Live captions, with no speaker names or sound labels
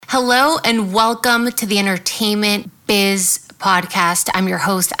Hello and welcome to the Entertainment Biz podcast. I'm your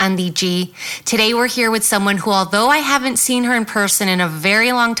host, Andy G. Today we're here with someone who, although I haven't seen her in person in a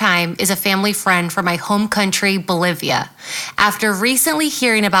very long time, is a family friend from my home country, Bolivia. After recently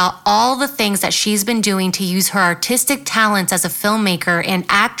hearing about all the things that she's been doing to use her artistic talents as a filmmaker and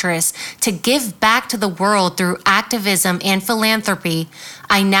actress to give back to the world through activism and philanthropy,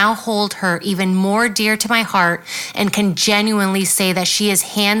 I now hold her even more dear to my heart and can genuinely say that she is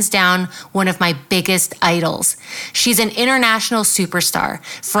hands down one of my biggest idols. She's an international superstar,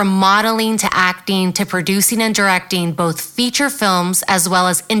 from modeling to acting to producing and directing both feature films as well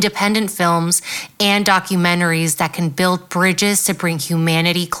as independent films and documentaries that can build bridges to bring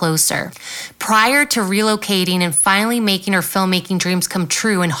humanity closer. Prior to relocating and finally making her filmmaking dreams come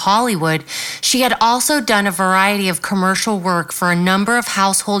true in Hollywood, she had also done a variety of commercial work for a number of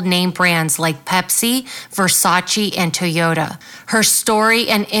household name brands like Pepsi, Versace, and Toyota. Her story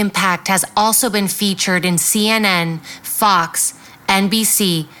and impact has also been featured in CNN, Fox,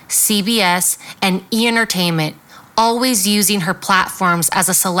 NBC, CBS, and E! Entertainment, always using her platforms as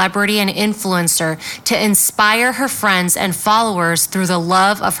a celebrity and influencer to inspire her friends and followers through the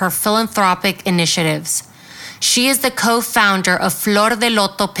love of her philanthropic initiatives. She is the co-founder of Flor de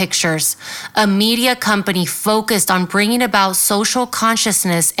Loto Pictures, a media company focused on bringing about social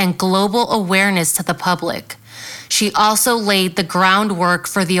consciousness and global awareness to the public. She also laid the groundwork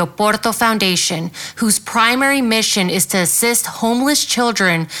for the Oporto Foundation, whose primary mission is to assist homeless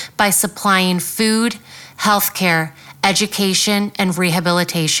children by supplying food, healthcare, education, and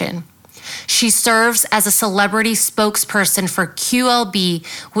rehabilitation. She serves as a celebrity spokesperson for QLB,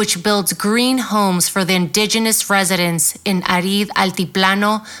 which builds green homes for the indigenous residents in Arid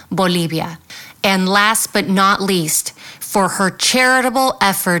Altiplano, Bolivia. And last but not least, for her charitable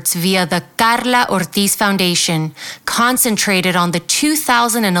efforts via the Carla Ortiz Foundation, concentrated on the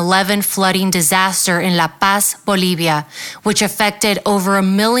 2011 flooding disaster in La Paz, Bolivia, which affected over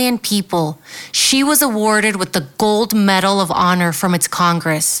 1 million people. She was awarded with the Gold Medal of Honor from its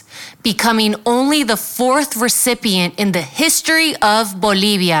Congress, becoming only the 4th recipient in the history of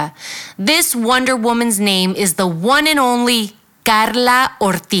Bolivia. This Wonder Woman's name is the one and only Carla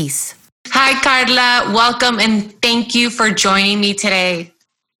Ortiz. Hi, Carla. Welcome and thank you for joining me today.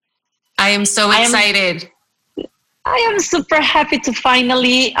 I am so excited. I am super happy to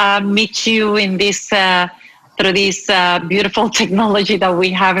finally meet you in this through this beautiful technology that we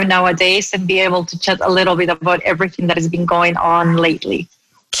have nowadays and be able to chat a little bit about everything that has been going on lately.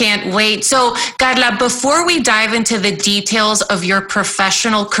 Can't wait. So, Carla, before we dive into the details of your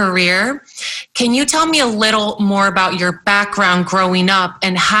professional career, can you tell me a little more about your background growing up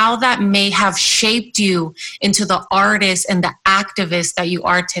and how that may have shaped you into the artist and the activist that you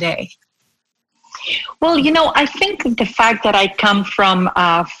are today? Well, I think the fact that I come from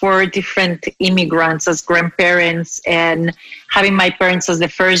 4 different immigrants as grandparents and having my parents as the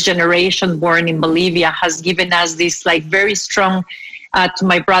first generation born in Bolivia has given us this very strong to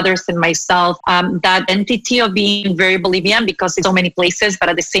my brothers and myself, that entity of being very Bolivian, because it's so many places, but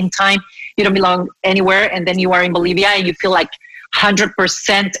at the same time, you don't belong anywhere. And then you are in Bolivia and you feel like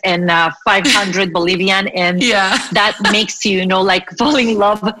 100% and 500 Bolivian. And that makes you, fall in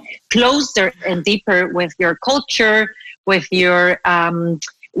love closer and deeper with your culture, with your,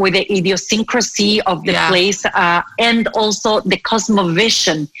 with the idiosyncrasy of the place, and also the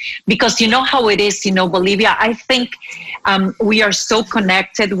cosmovision, because you know how it is, Bolivia. I think we are so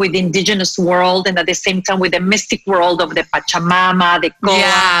connected with the indigenous world and at the same time with the mystic world of the Pachamama, the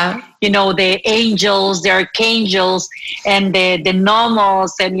Koa, the angels, the archangels, and the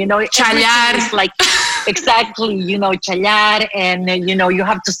gnomos, and, Challar. Is like, exactly, Challar, and, you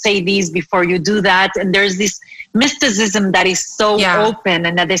have to say this before you do that. And there's this mysticism that is so open,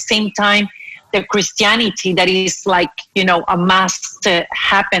 and at the same time the Christianity that is a must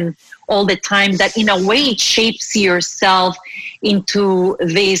happen all the time, that in a way it shapes yourself into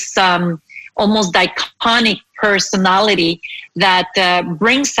this almost iconic personality that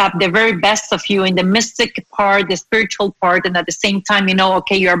brings up the very best of you in the mystic part, the spiritual part, and at the same time,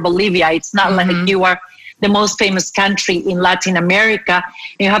 you're Bolivia. It's not like you are the most famous country in Latin America.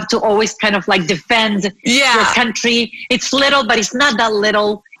 You have to always kind of defend your country. It's little, but it's not that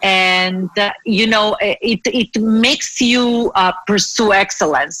little. And, it makes you pursue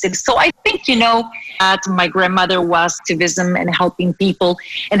excellence. And so I think, that my grandmother was activism and helping people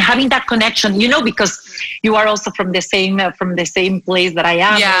and having that connection, because you are also from the same place that I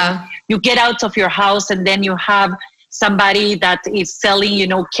am. Yeah. You get out of your house and then you have somebody that is selling,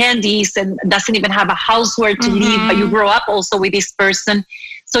 candies and doesn't even have a house where to live, but you grow up also with this person.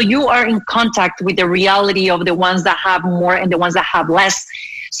 So you are in contact with the reality of the ones that have more and the ones that have less.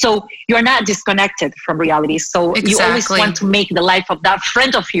 So you're not disconnected from reality. So you always want to make the life of that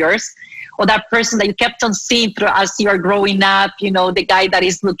friend of yours or that person that you kept on seeing through as you're growing up, the guy that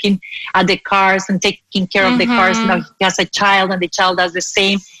is looking at the cars and taking care of the cars. Now he has a child and the child does the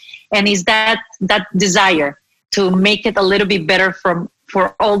same. And is that desire to make it a little bit better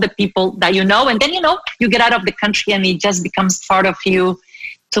for all the people that you know. And then, you get out of the country and it just becomes part of you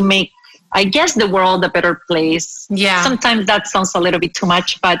to make, I guess, the world a better place. Yeah. Sometimes that sounds a little bit too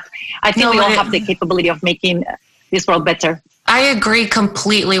much, but I think we all have the capability of making this world better. I agree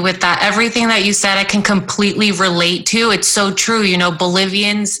completely with that. Everything that you said, I can completely relate to. It's so true.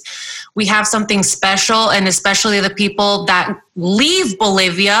 Bolivians, we have something special, and especially the people that leave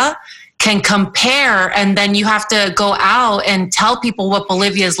Bolivia can compare, and then you have to go out and tell people what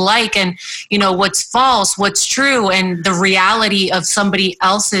Bolivia is like, and what's false, what's true, and the reality of somebody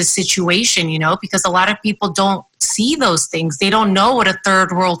else's situation, because a lot of people don't see those things. They don't know what a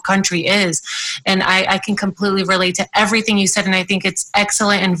third world country is. And I can completely relate to everything you said, and I think it's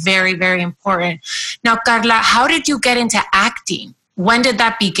excellent and very, very important. Now, Carla, how did you get into acting? When did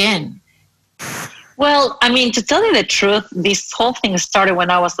that begin? Well, to tell you the truth, this whole thing started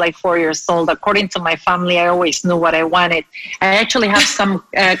when I was like 4 years old. According to my family, I always knew what I wanted. I actually have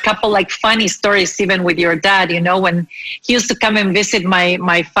a couple like funny stories, even with your dad, when he used to come and visit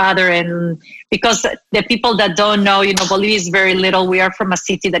my father. And because the people that don't know, Bolivia is very little. We are from a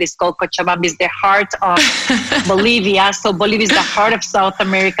city that is called Cochabamba. It's the heart of Bolivia. So Bolivia is the heart of South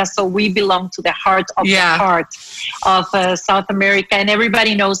America. So we belong to the heart of the heart of South America. And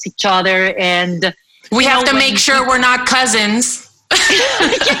everybody knows each other. And we have to make sure we're not cousins.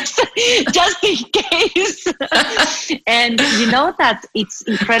 Yes, just in case. And that it's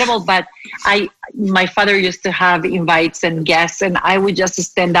incredible, but my father used to have invites and guests, and I would just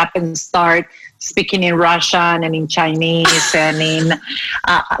stand up and start speaking in Russian and in Chinese and in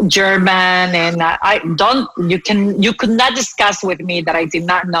German, and you could not discuss with me that I did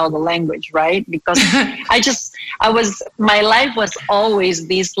not know the language, right? Because my life was always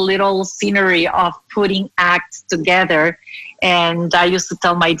this little scenery of putting acts together. And I used to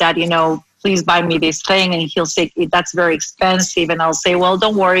tell my dad, please buy me this thing. And he'll say, that's very expensive. And I'll say, well,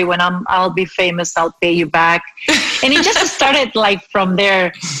 don't worry. When I'll be famous, I'll pay you back. And it just started like from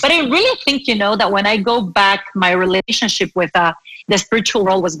there. But I really think, that when I go back, my relationship with the spiritual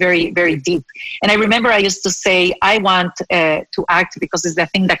world was very, very deep. And I remember I used to say, I want to act because it's the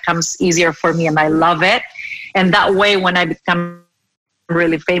thing that comes easier for me and I love it. And that way, when I become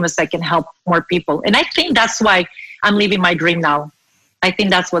really famous, I can help more people. And I think that's why I'm living my dream now. I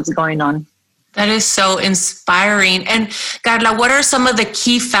think that's what's going on. That is so inspiring. And Carla, what are some of the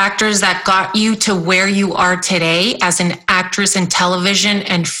key factors that got you to where you are today as an actress in television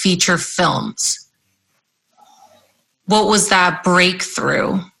and feature films? What was that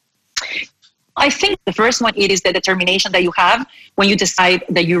breakthrough? I think the first one, it is the determination that you have when you decide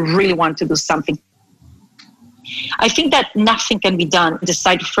that you really want to do something. I think that nothing can be done.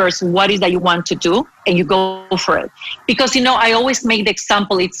 Decide first what is that you want to do and you go for it. Because, I always make the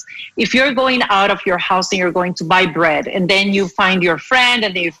example. It's if you're going out of your house and you're going to buy bread and then you find your friend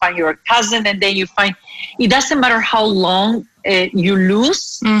and then you find your cousin and then you find, it doesn't matter how long you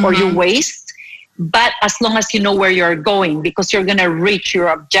lose or you waste, but as long as you know where you're going, because you're going to reach your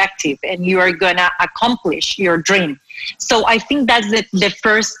objective and you are going to accomplish your dream. So I think that's the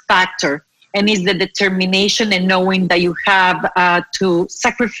first factor. And is the determination and knowing that you have to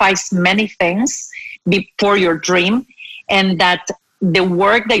sacrifice many things before your dream, and that the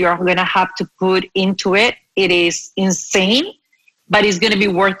work that you're going to have to put into it, it is insane, but it's going to be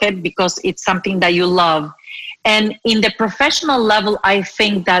worth it because it's something that you love. And in the professional level, I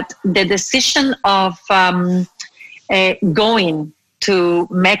think that the decision of going to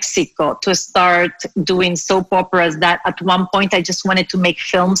Mexico to start doing soap operas, that at one point I just wanted to make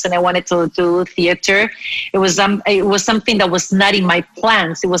films and I wanted to do theater. It was something that was not in my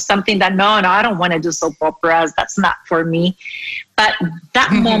plans. It was something that, no, I don't want to do soap operas. That's not for me. But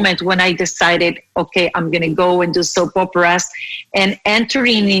that moment when I decided, okay, I'm going to go and do soap operas, and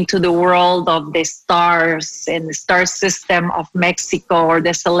entering into the world of the stars and the star system of Mexico or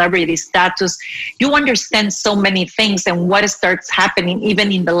the celebrity status, you understand so many things and what starts happening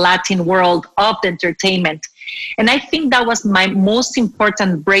even in the Latin world of the entertainment. And I think that was my most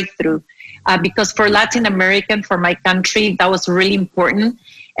important breakthrough because for Latin American, for my country, that was really important.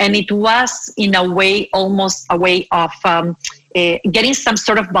 And it was in a way, almost a way of getting some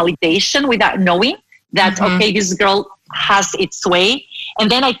sort of validation without knowing that, okay, this girl has its way. And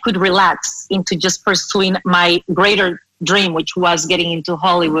then I could relax into just pursuing my greater dream, which was getting into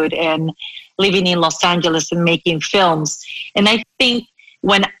Hollywood and living in Los Angeles and making films. And I think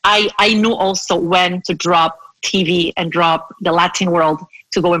when I knew also when to drop TV and drop the Latin world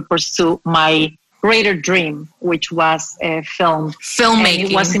to go and pursue my greater dream, which was filmmaking.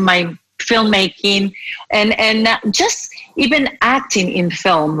 And it was in my filmmaking and just even acting in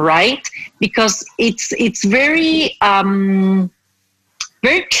film, right? Because it's very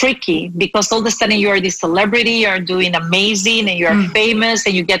very tricky, because all of a sudden you are this celebrity, you're doing amazing and you're famous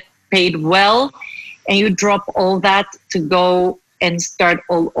and you get paid well, and you drop all that to go and start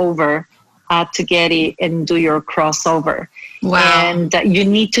all over to get it and do your crossover. Wow. And you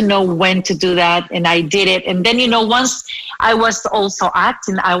need to know when to do that. And I did it. And then, once I was also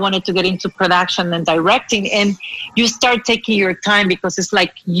acting, I wanted to get into production and directing. And you start taking your time, because it's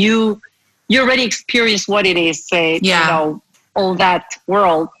like you already experienced what it is, all that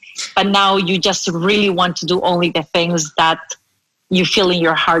world. But now you just really want to do only the things that you feel in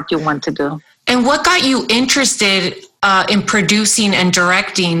your heart you want to do. And what got you interested in producing and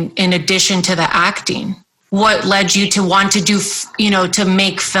directing in addition to the acting? What led you to want to do, to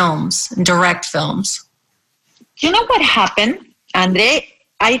make films and direct films? You know what happened, Andre?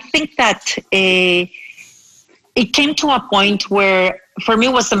 I think that it came to a point where, for me,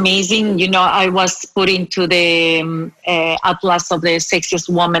 it was amazing. I was put into the Atlas of the Sexiest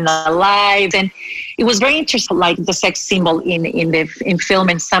Woman Alive, and it was very interesting, like the sex symbol in film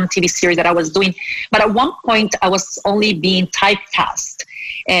and some TV series that I was doing. But at one point, I was only being typecast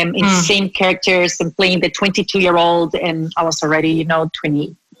in the same characters and playing the 22-year-old, and I was already,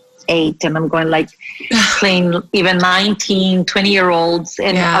 28, and I'm going like playing even 19, 20-year-olds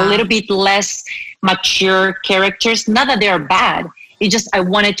and a little bit less mature characters. Not that they're bad. It's just I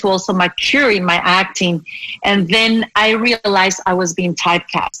wanted to also mature in my acting. And then I realized I was being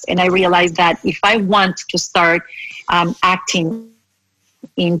typecast. And I realized that if I want to start acting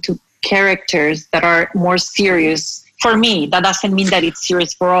into characters that are more serious, for me, that doesn't mean that it's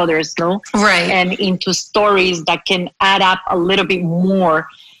serious for others, no? Right. And into stories that can add up a little bit more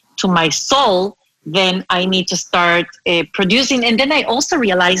to my soul, then I need to start producing. And then I also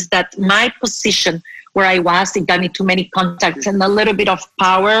realized that my position where I was, it got me too many contacts and a little bit of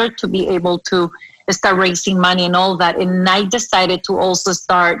power to be able to start raising money and all that. And I decided to also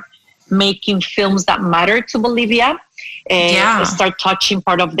start making films that matter to Bolivia, start touching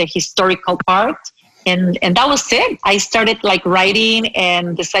part of the historical part. And that was it. I started like writing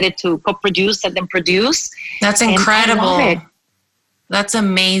and decided to co-produce and then produce. That's incredible. That's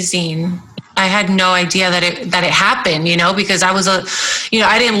amazing. I had no idea that it happened, because I was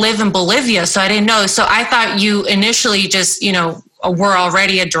I didn't live in Bolivia, so I didn't know. So I thought you initially just, were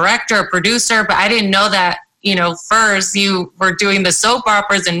already a director, a producer, but I didn't know that, first you were doing the soap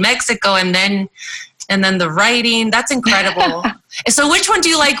operas in Mexico and then the writing. That's incredible. So which one do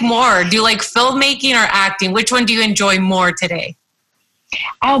you like more? Do you like filmmaking or acting? Which one do you enjoy more today?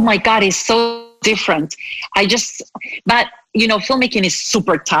 Oh my God, it's so different. But filmmaking is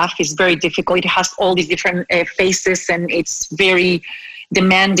super tough. It's very difficult. It has all these different phases and it's very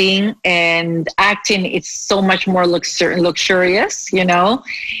demanding. And acting, it's so much more luxurious,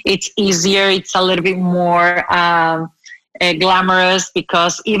 It's easier. It's a little bit more glamorous,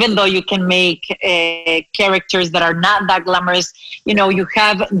 because even though you can make characters that are not that glamorous, you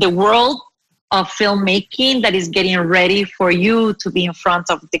have the world of filmmaking that is getting ready for you to be in front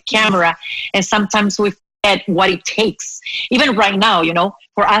of the camera. And sometimes we forget what it takes. Even right now,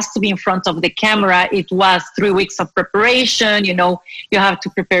 for us to be in front of the camera, it was 3 weeks of preparation. You have to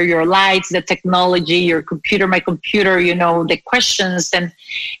prepare your lights, the technology, your computer, my computer, the questions. And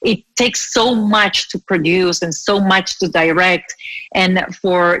it takes so much to produce and so much to direct. And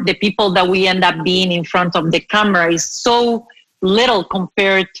for the people that we end up being in front of the camera is so little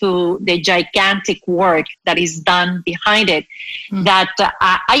compared to the gigantic work that is done behind it, that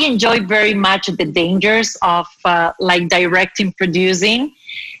I enjoy very much the dangers of like directing, producing.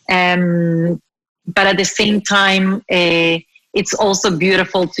 But at the same time, it's also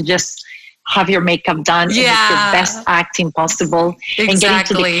beautiful to just have your makeup done and make the best acting possible and get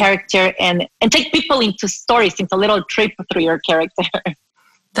into the character and take people into stories, into a little trip through your character.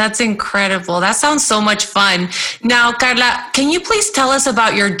 That's incredible. That sounds so much fun. Now, Carla, can you please tell us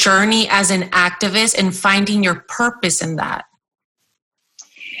about your journey as an activist and finding your purpose in that?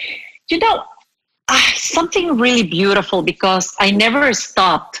 Something really beautiful, because I never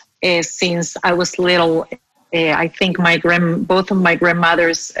stopped since I was little. I think both of my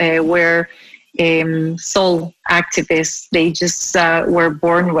grandmothers were soul activists. They just were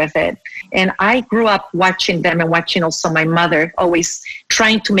born with it. And I grew up watching them and watching also my mother, always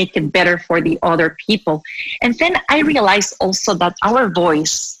trying to make it better for the other people. And then I realized also that our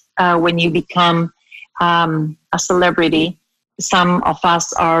voice, when you become a celebrity, some of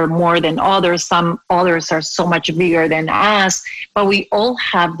us are more than others. Some others are so much bigger than us, but we all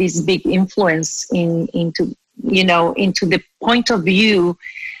have this big influence into the point of view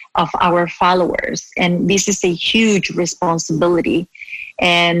of our followers. And this is a huge responsibility.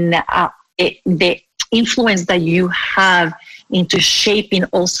 And the influence that you have into shaping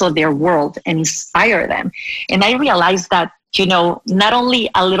also their world and inspire them. And I realized that, not only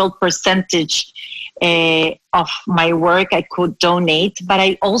a little percentage of my work I could donate, but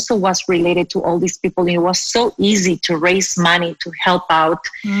I also was related to all these people. It was so easy to raise money to help out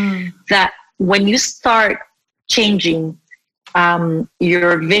that when you start changing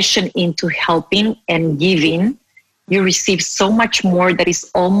your vision into helping and giving, you receive so much more that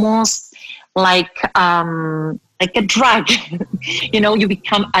is almost like a drug. You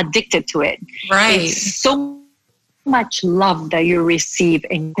become addicted to it. Right. It's so much love that you receive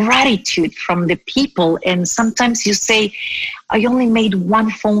and gratitude from the people. And sometimes you say, I only made one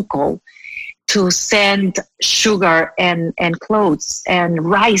phone call to send sugar and clothes and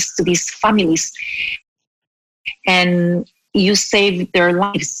rice to these families. And you save their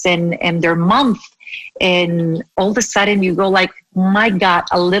lives and their month. And all of a sudden you go like, my God,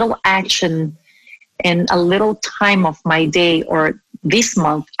 a little action and a little time of my day or this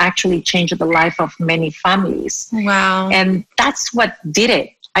month actually changed the life of many families. Wow. And that's what did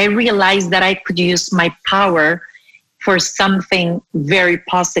it. I realized that I could use my power for something very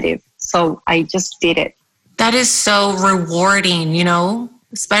positive. So I just did it. That is so rewarding,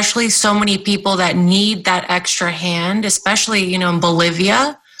 especially so many people that need that extra hand, especially, in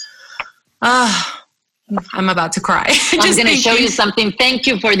Bolivia. I'm about to cry. I'm going to show you something. Thank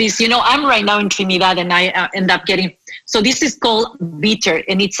you for this. I'm right now in Trinidad and I end up getting, so this is called bitter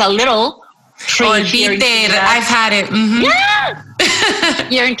and it's a little tree. Oh, bitter. I've had it. Mm-hmm. Yeah.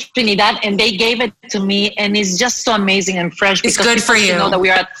 Here in Trinidad, and they gave it to me and it's just so amazing and fresh. It's good for you. Know that we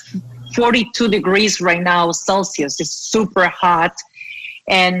are at 42 degrees right now, Celsius. It's super hot.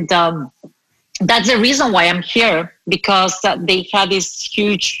 And that's the reason why I'm here, because they had this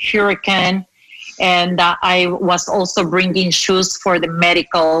huge hurricane. And I was also bringing shoes for the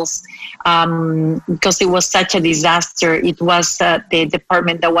medicals because it was such a disaster. It was the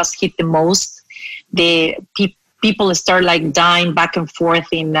department that was hit the most. The people start like dying back and forth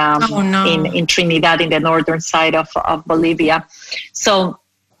in Trinidad, in the northern side of Bolivia. So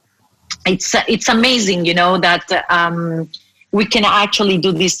it's amazing, that we can actually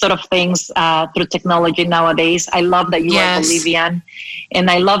do these sort of things through technology nowadays. I love that you are Bolivian,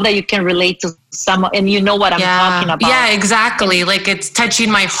 and I love that you can relate to someone, and you know what I'm talking about. Yeah, exactly. Like it's touching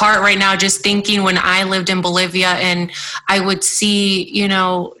my heart right now, just thinking when I lived in Bolivia and I would see,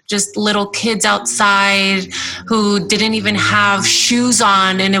 just little kids outside who didn't even have shoes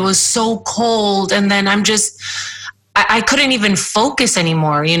on and it was so cold. And then I couldn't even focus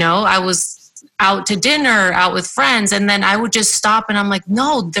anymore. I was out to dinner, out with friends, and then I would just stop and I'm like,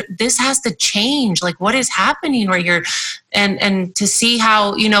 no, this has to change. Like, what is happening right here? And to see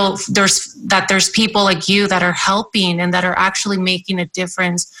how, there's people like you that are helping and that are actually making a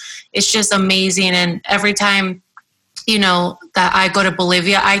difference. It's just amazing. And every time, that I go to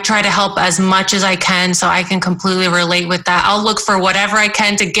Bolivia, I try to help as much as I can, so I can completely relate with that. I'll look for whatever I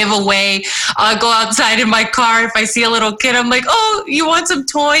can to give away. I'll go outside in my car. If I see a little kid, I'm like, oh, you want some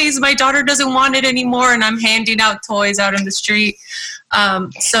toys? My daughter doesn't want it anymore. And I'm handing out toys out in the street.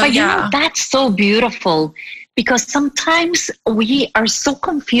 That's so beautiful. Because sometimes we are so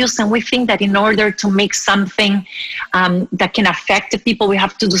confused and we think that in order to make something that can affect the people, we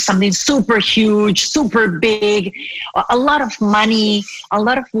have to do something super huge, super big, a lot of money, a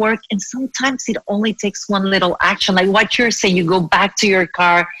lot of work. And sometimes it only takes one little action. Like what you're saying, you go back to your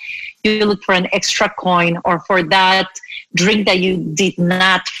car, you look for an extra coin or for that drink that you did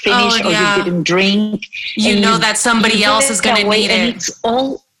not finish or you didn't drink. You know that somebody else is going to need it. And it's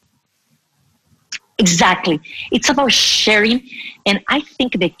all... Exactly. It's about sharing. And I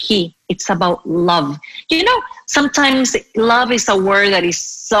think the key, it's about love. Sometimes love is a word that is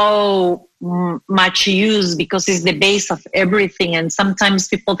so much used because it's the base of everything. And sometimes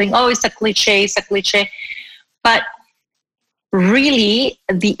people think, oh, it's a cliche. But really,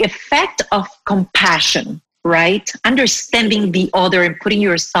 the effect of compassion, right? Understanding the other and putting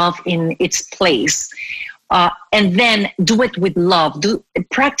yourself in its place. And then do it with love.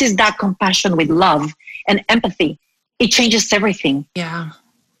 Practice that compassion with love and empathy. It changes everything. Yeah,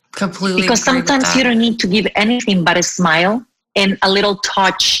 completely. Because sometimes you don't need to give anything but a smile and a little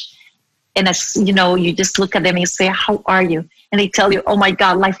touch. And you just look at them and you say, how are you? And they tell you, oh my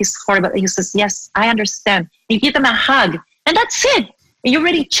God, life is horrible. And you says, yes, I understand. You give them a hug and that's it. You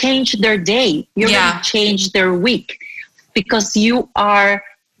already changed their day. You already changed their week. because you are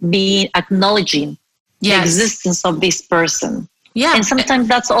being acknowledging the existence of this person. Yeah. And sometimes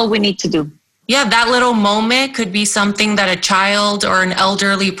that's all we need to do. Yeah, that little moment could be something that a child or an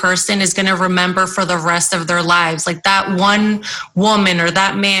elderly person is going to remember for the rest of their lives. Like that one woman or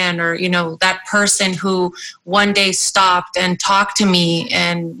that man or, that person who one day stopped and talked to me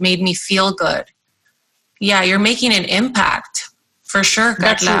and made me feel good. Yeah, you're making an impact for sure,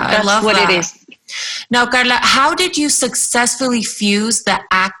 Carla. That's I love what that. It is. Now, Carla, how did you successfully fuse the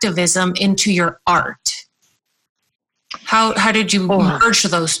activism into your art? How did you merge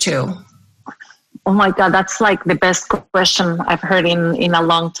those two? Oh my God, that's like the best question I've heard in a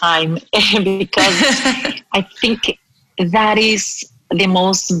long time because I think that is the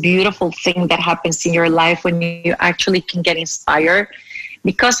most beautiful thing that happens in your life when you actually can get inspired.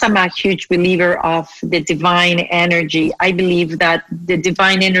 Because I'm a huge believer of the divine energy, I believe that the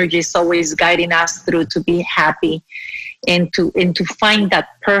divine energy is always guiding us through to be happy and to find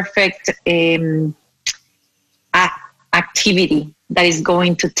that perfect activity that is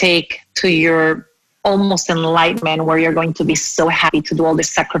going to take to your almost enlightenment, where you're going to be so happy to do all the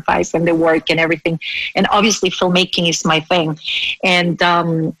sacrifice and the work and everything. And obviously filmmaking is my thing. And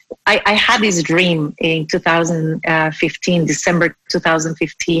I had this dream in 2015, December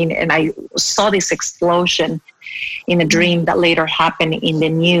 2015, and I saw this explosion in a dream that later happened in the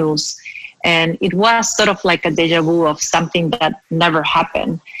news. And it was sort of like a deja vu of something that never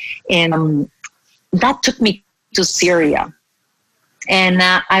happened. And that took me to Syria. And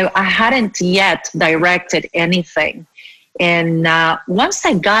I hadn't yet directed anything. And once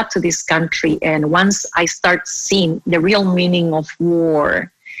I got to this country and once I start seeing the real meaning of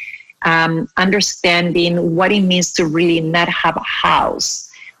war, understanding what it means to really not have a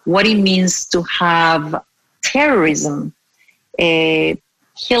house, what it means to have terrorism,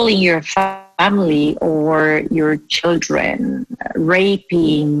 killing your family or your children,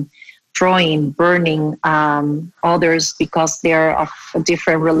 raping, destroying, burning others because they're of a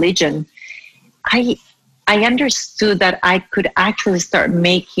different religion, I understood that I could actually start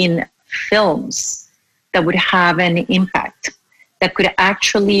making films that would have an impact, that could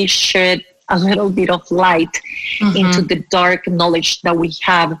actually shed a little bit of light into the dark knowledge that we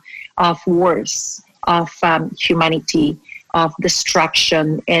have of wars, of humanity, of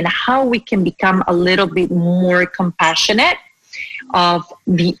destruction, and how we can become a little bit more compassionate of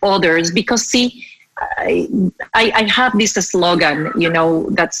the others. Because see, I have this slogan,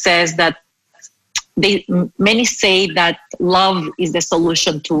 that says that many say that love is the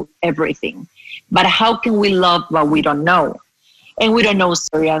solution to everything. But how can we love what we don't know? And we don't know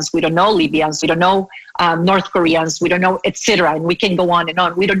Syrians, we don't know Libyans, we don't know North Koreans, we don't know, etc. And we can go on and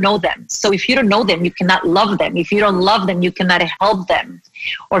on. We don't know them. So if you don't know them, you cannot love them. If you don't love them, you cannot help them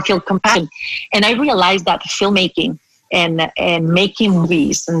or feel compassion. And I realized that filmmaking and making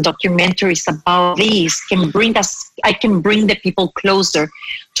movies and documentaries about these I can bring the people closer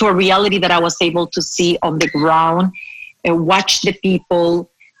to a reality that I was able to see on the ground, and watch the people,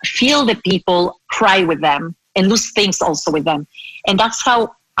 feel the people, cry with them, and lose things also with them. And that's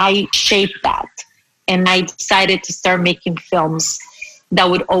how I shaped that. And I decided to start making films that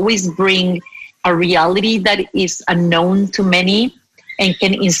would always bring a reality that is unknown to many and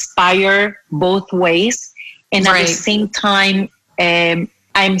can inspire both ways. And at the same time,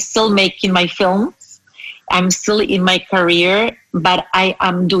 I'm still making my films. I'm still in my career, but I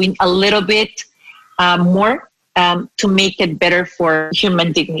am doing a little bit more to make it better for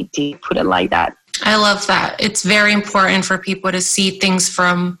human dignity, put it like that. I love that. It's very important for people to see things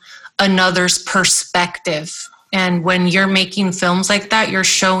from another's perspective. And when you're making films like that, you're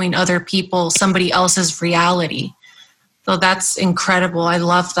showing other people somebody else's reality. So that's incredible. I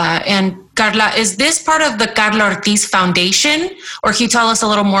love that. And Carla, is this part of the Carla Ortiz Foundation, or can you tell us a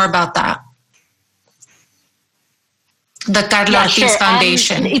little more about that? The Carla Ortiz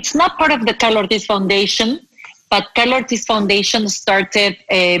Foundation. It's not part of the Carla Ortiz Foundation, but Carla Ortiz Foundation started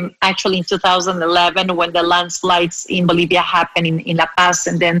actually in 2011 when the landslides in Bolivia happened in La Paz,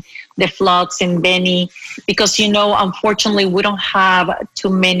 and then the floods in Beni. Because, unfortunately, we don't have too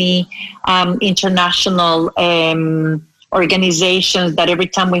many international organizations that every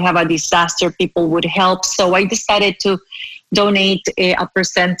time we have a disaster, people would help. So I decided to donate a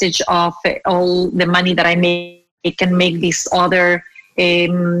percentage of all the money that I make and make these other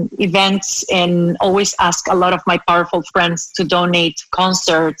events, and always ask a lot of my powerful friends to donate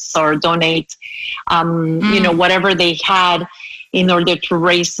concerts or donate, whatever they had in order to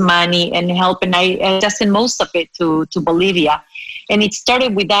raise money and help. And I just sent most of it to Bolivia. And it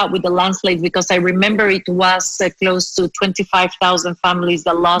started with the landslide, because I remember it was close to 25,000 families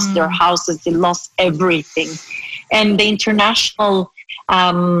that lost their houses. They lost everything. And the international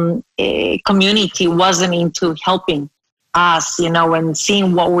community wasn't into helping us, and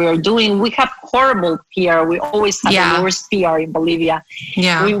seeing what we are doing. We have horrible PR. We always have the worst PR in Bolivia.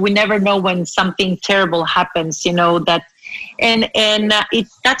 Yeah. We never know when something terrible happens, that, and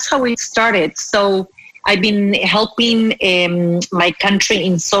that's how it started. So I've been helping my country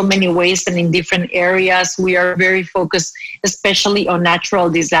in so many ways and in different areas. We are very focused, especially on natural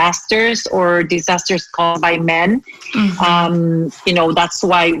disasters or disasters caused by men. Mm-hmm. That's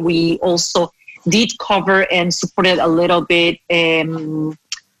why we also did cover and supported a little bit in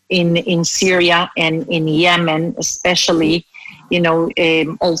Syria and in Yemen, especially.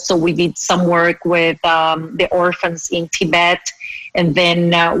 Also we did some work with the orphans in Tibet. And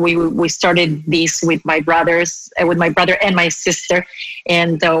then we started this with my brother and my sister,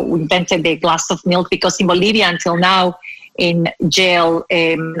 and we invented a glass of milk, because in Bolivia until now, in jail,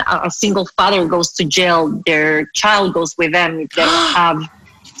 a single father goes to jail, their child goes with them if they don't have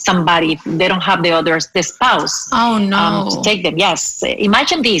somebody, they don't have the spouse. Oh no! To take them. Yes,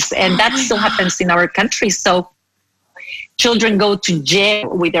 imagine this, and that still happens in our country. So children go to jail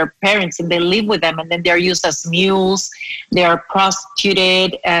with their parents and they live with them, and then they're used as mules, they are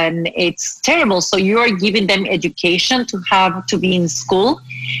prostituted, and it's terrible. So you are giving them education to be in school,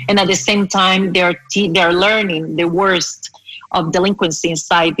 and at the same time they're learning the worst of delinquency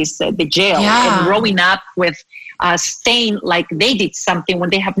inside the jail, and growing up with staying like they did something when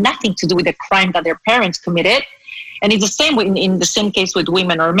they have nothing to do with the crime that their parents committed. And it's the same in the same case with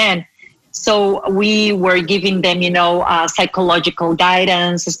women or men. So we were giving them, psychological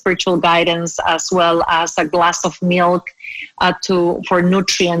guidance, spiritual guidance, as well as a glass of milk for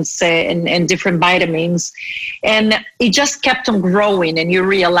nutrients and different vitamins. And it just kept on growing. And you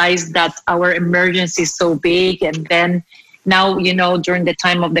realize that our emergency is so big. And then now, during the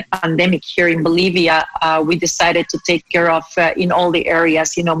time of the pandemic here in Bolivia, we decided to take care of in all the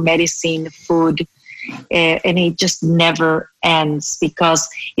areas, medicine, food. And it just never ends, because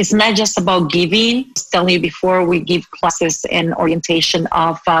it's not just about giving. I was telling you before, we give classes and orientation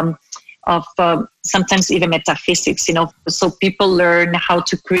of sometimes even metaphysics, so people learn how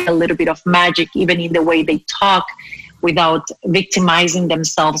to create a little bit of magic, even in the way they talk, without victimizing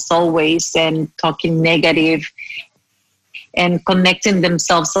themselves always and talking negative, and connecting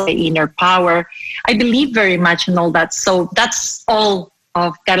themselves to the inner power. I believe very much in all that. So that's all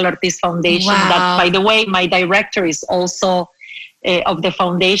of Carla Ortiz Foundation. Wow. That, by the way, my director is also of the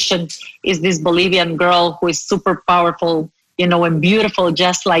foundation, is this Bolivian girl who is super powerful, and beautiful,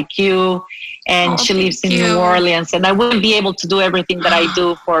 just like you. And she lives in New Orleans. And I wouldn't be able to do everything that I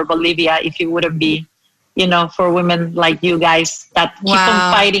do for Bolivia if it wouldn't be, for women like you guys that keep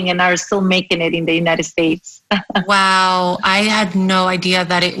on fighting and are still making it in the United States. Wow. I had no idea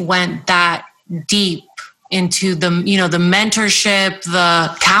that it went that deep into the mentorship,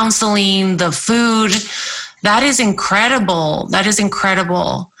 the counseling, the food. That is incredible.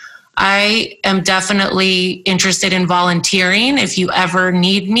 I am definitely interested in volunteering. If you ever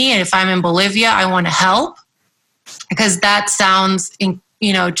need me, and if I'm in Bolivia, I want to help, because that sounds,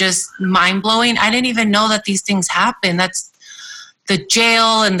 just mind blowing. I didn't even know that these things happen. That's the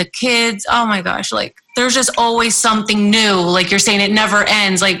jail and the kids. Oh my gosh. There's just always something new. Like you're saying, it never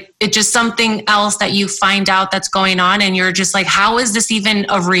ends. It's just something else that you find out that's going on. And you're just like, how is this even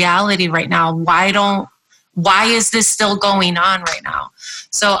a reality right now? Why is this still going on right now?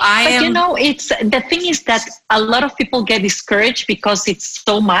 So it's the thing is that a lot of people get discouraged because it's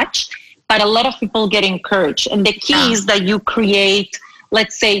so much, but a lot of people get encouraged. And the key is that you create,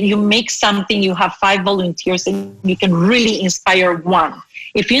 let's say you make something, you have 5 volunteers, and you can really inspire one.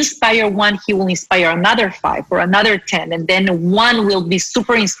 If you inspire one, he will inspire another 5 or another 10, and then one will be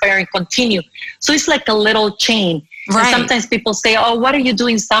super inspiring, continue. So it's like a little chain. Right. And sometimes people say, oh, what are you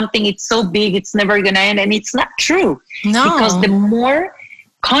doing something? It's so big, it's never going to end. And it's not true. No. Because the more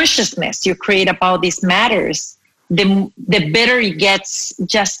consciousness you create about these matters, the better it gets,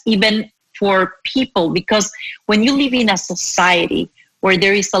 just even for people. Because when you live in a society where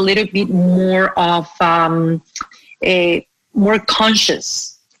there is a little bit more of more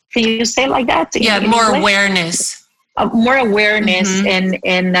conscious, can you say like that? Yeah, more awareness. More awareness, and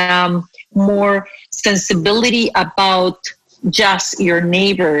more sensibility about just your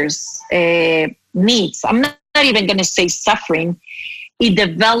neighbor's needs. I'm not even going to say suffering. It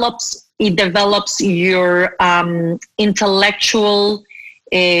develops your intellectual.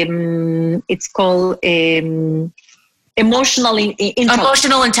 It's called emotional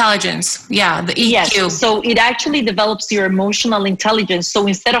intelligence. Yeah, the EQ. Yes. So it actually develops your emotional intelligence. So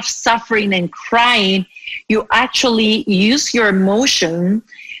instead of suffering and crying, you actually use your emotion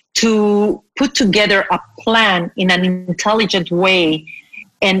to put together a plan in an intelligent way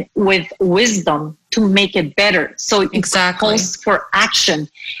and with wisdom to make it better. So it calls for action.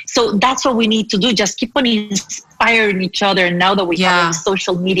 So that's what we need to do. Just keep on inspiring each other. And now that we have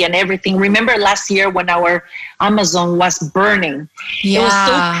social media and everything, remember last year when our Amazon was burning? It was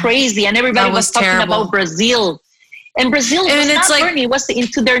so crazy. And everybody was talking about Brazil. And Brazil was not burning. It was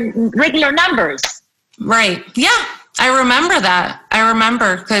into their regular numbers. Right. Yeah. I remember that. I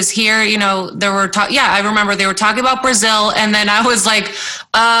remember because here, you know, there were I remember they were talking about Brazil, and then I was like,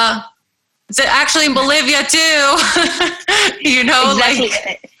 it's actually in Bolivia too. You know,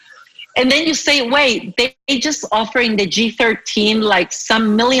 exactly. And then you say, wait, they just offering the G13 like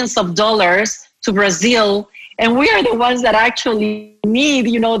some millions of dollars to Brazil, and we are the ones that actually need,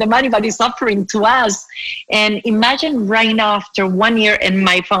 you know, the money that is offering to us. And imagine right now, after 1 year, and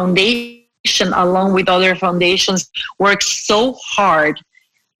my foundation, along with other foundations, worked so hard.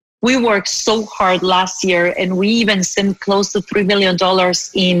 We worked so hard last year, and we even sent close to $3 million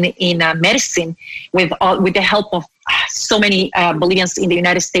in medicine with the help of so many Bolivians in the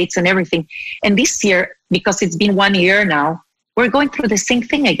United States and everything. And this year, because it's been 1 year now, we're going through the same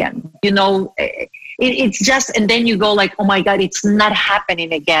thing again. You know, it's just, and then you go like, oh my God, it's not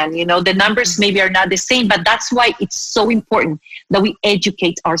happening again. You know, the numbers maybe are not the same, but that's why it's so important that we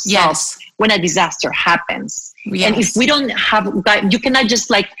educate ourselves when a disaster happens. And if we don't have, you cannot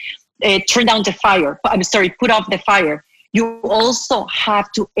just like turn down the fire. Put off the fire. You also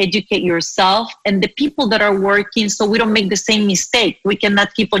have to educate yourself and the people that are working, so we don't make the same mistake. We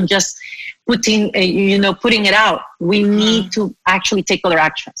cannot keep on just putting it out. We need to actually take other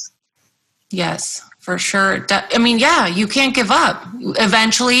actions. Yes, for sure. I mean, you can't give up.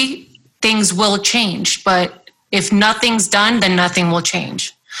 Eventually, things will change. But if nothing's done, then nothing will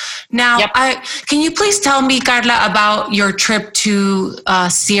change. Now, can you please tell me, Carla, about your trip to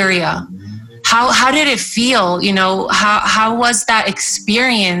Syria? How did it feel? You know, how was that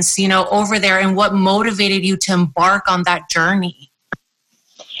experience, you know, over there, and what motivated you to embark on that journey?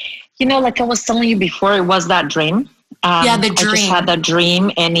 You know, like I was telling you before, it was that dream. The dream. I just had that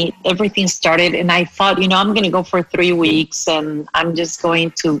dream, and everything started. And I thought, you know, I'm going to go for 3 weeks, and I'm just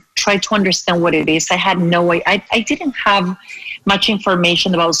going to try to understand what it is. I had no way. I didn't have much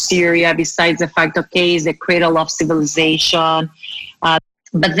information about Syria besides the fact, okay, it's the cradle of civilization.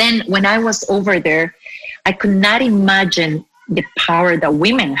 But then when I was over there, I could not imagine the power that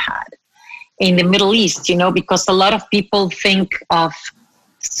women had in the Middle East, you know, because a lot of people think of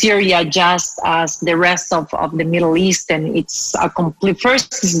Syria just as the rest of the Middle East, and it's a complete,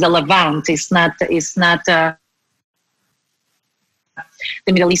 first is the Levant, it's not the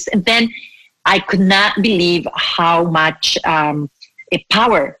Middle East. And then I could not believe how much a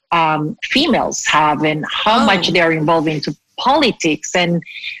power females have, and how much they are involved into politics. And,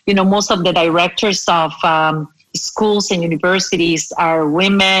 you know, most of the directors of schools and universities are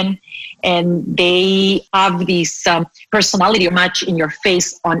women, and they have this personality much in your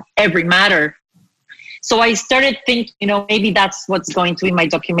face on every matter. So I started thinking, you know, maybe that's what's going to be my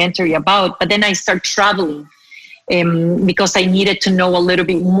documentary about. But then I started traveling because I needed to know a little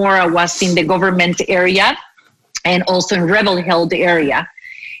bit more. I was in the government area and also in rebel-held area.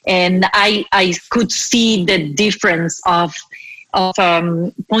 And I could see the difference of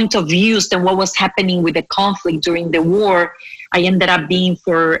point of views than what was happening with the conflict during the war. I ended up being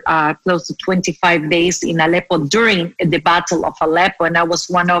for close to 25 days in Aleppo during the Battle of Aleppo, and I was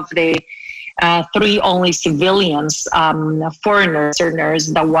one of the 3 only civilians, foreigners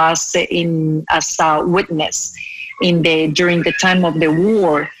that was in as a witness during the time of the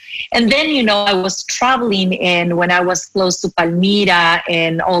war. And then, you know, I was traveling, and when I was close to Palmyra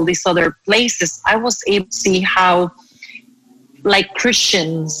and all these other places, I was able to see how, like,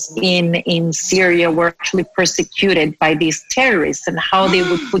 Christians in Syria were actually persecuted by these terrorists, and how they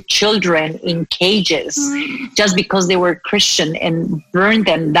would put children in cages just because they were Christian and burn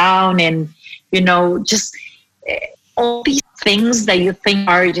them down. And, you know, just all these things that you think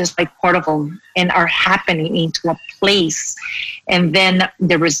are just like part of them and are happening into a place. And then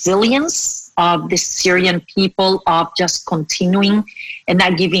the resilience of the Syrian people of just continuing and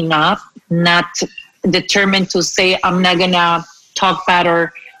not giving up, not determined to say, I'm not going to talk bad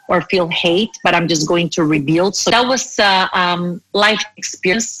or feel hate, but I'm just going to rebuild. So that was a life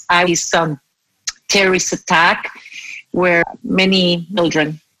experience. I was terrorist attack where many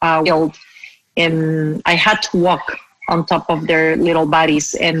children killed, and I had to walk on top of their little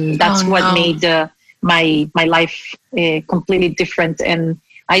bodies, and that's what made my life completely different. And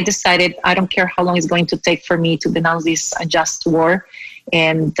I decided I don't care how long it's going to take for me to denounce this unjust war.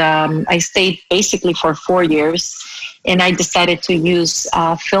 And I stayed basically for 4 years. And I decided to use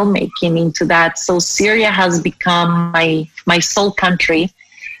filmmaking into that. So Syria has become my soul country,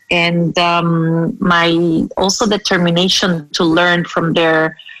 and my also determination to learn from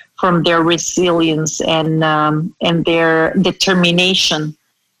their resilience and their determination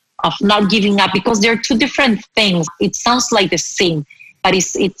of not giving up, because they're two different things. It sounds like the same, but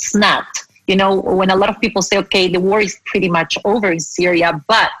it's not. You know, when a lot of people say, okay, the war is pretty much over in Syria,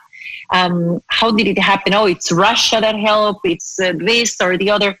 but how did it happen? Oh, it's Russia that helped, it's this or the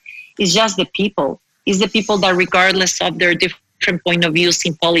other. It's just the people. It's the people that, regardless of their different point of views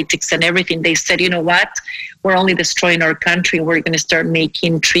in politics and everything, they said, you know what, we're only destroying our country. We're going to start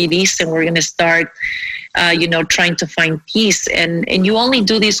making treaties, and we're going to start trying to find peace. And you only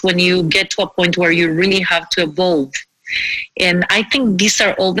do this when you get to a point where you really have to evolve. And I think these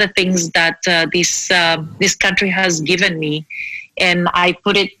are all the things that this country has given me. And I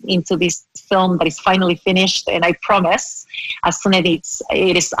put it into this film that is finally finished. And I promise, as soon as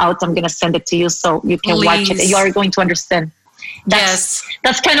it is out, I'm going to send it to you so you can watch it. And you are going to understand. That's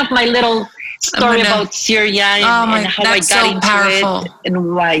kind of my little story about Syria and how I got into it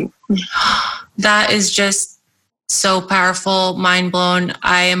and why. That is just so powerful, mind blown.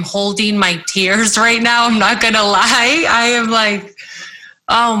 I am holding my tears right now. I'm not going to lie. I am like,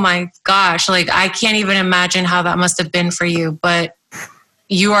 oh my gosh, like I can't even imagine how that must have been for you, but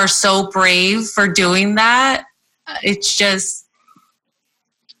you are so brave for doing that. It's just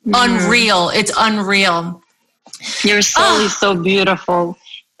unreal. It's unreal. Your soul is so beautiful.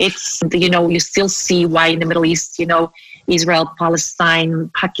 It's, you still see why in the Middle East, Israel,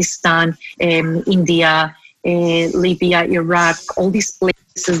 Palestine, Pakistan, India, Libya, Iraq, all these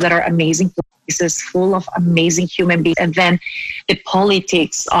places that are amazing places full of amazing human beings. And then the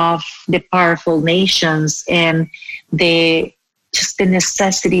politics of the powerful nations and just the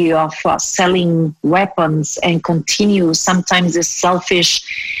necessity of selling weapons and continue sometimes the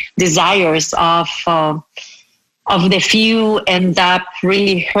selfish desires of the few end up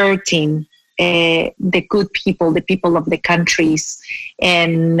really hurting the good people, the people of the countries.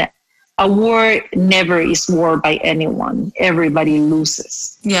 And a war never is war by anyone. Everybody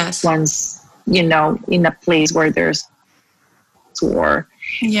loses. Yes. Once, in a place where there's war.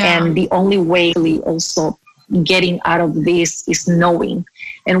 Yeah. And the only way really also getting out of this is knowing.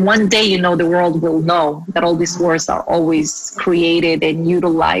 And one day, the world will know that all these wars are always created and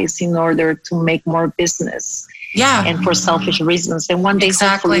utilized in order to make more business. Yeah. And for selfish reasons. And one day,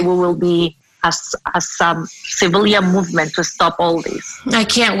 hopefully, we will be as some civilian movement to stop all this. I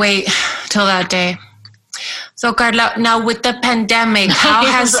can't wait till that day. So, Carla, now with the pandemic, how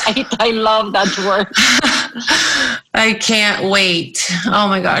has... I love that word. I can't wait. Oh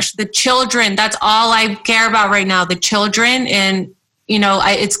my gosh. The children, that's all I care about right now. The children. And,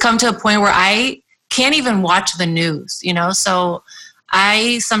 it's come to a point where I can't even watch the news, so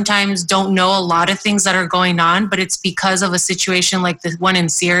I sometimes don't know a lot of things that are going on, but it's because of a situation like the one in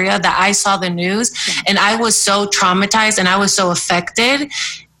Syria that I saw the news and I was so traumatized and I was so affected.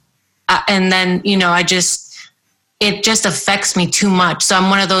 And then, it just affects me too much. So I'm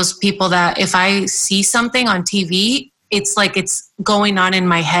one of those people that if I see something on TV, it's like it's going on in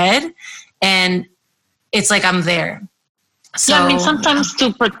my head and it's like I'm there. So sometimes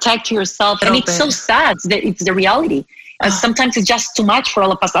to protect yourself, and it's so sad that it's the reality. Sometimes it's just too much for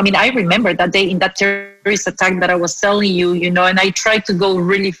all of us. I remember that day in that terrorist attack that I was telling you, and I tried to go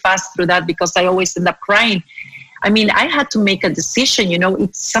really fast through that because I always end up crying. I had to make a decision,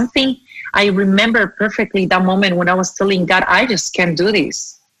 it's something I remember perfectly that moment when I was telling God, I just can't do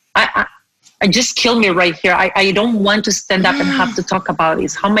this. I just kill me right here. I don't want to stand up and have to talk about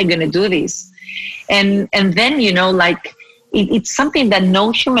this. How am I going to do this? And then, it's something that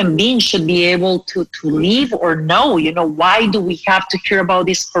no human being should be able to live or know. Why do we have to hear about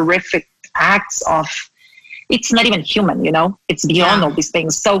these horrific acts of, it's not even human, it's beyond all these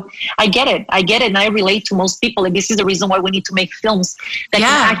things. So I get it. And I relate to most people. And this is the reason why we need to make films that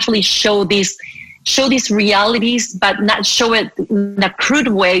can actually show these realities, but not show it in a crude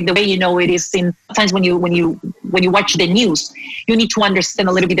way, the way, it is in sometimes when you watch the news, you need to understand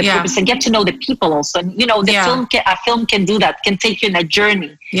a little bit the purpose and get to know the people also. And, a film can do that, can take you on a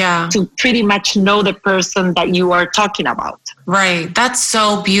journey to pretty much know the person that you are talking about. Right. That's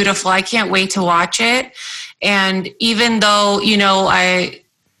so beautiful. I can't wait to watch it. And even though,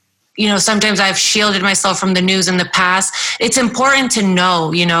 sometimes I've shielded myself from the news in the past. It's important to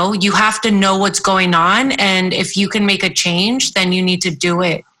know, you have to know what's going on. And if you can make a change, then you need to do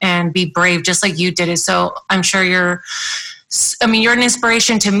it and be brave, just like you did it. So I'm sure you're an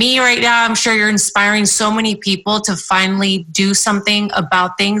inspiration to me right now. I'm sure you're inspiring so many people to finally do something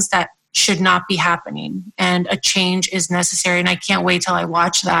about things that should not be happening, and a change is necessary. And I can't wait till I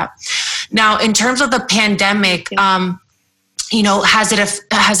watch that. Now, in terms of the pandemic, has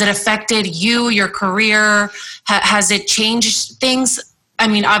it affected you, your career? Has it changed things? I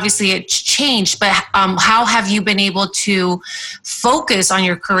mean, obviously it's changed, but how have you been able to focus on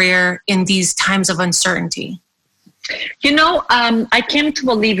your career in these times of uncertainty? I came to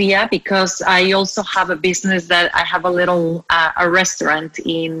Bolivia because I also have a business that I have a restaurant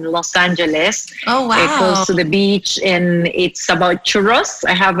in Los Angeles. Oh, wow. Close to the beach, and it's about churros.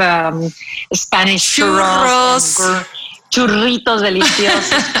 I have a Spanish churros. Churritos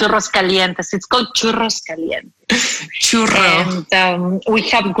deliciosos, churros calientes. It's called churros calientes. Churro. And we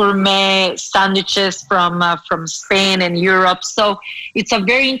have gourmet sandwiches from Spain and Europe. So it's a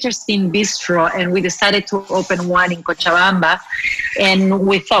very interesting bistro, and we decided to open one in Cochabamba. And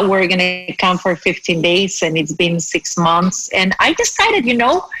we thought we were going to come for 15 days, and it's been 6 months. And I decided,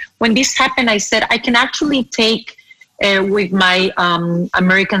 when this happened, I said, I can actually take with my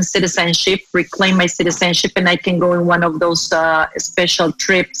American citizenship, reclaim my citizenship, and I can go in one of those special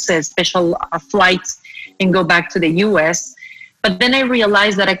trips, special flights, and go back to the U.S. But then I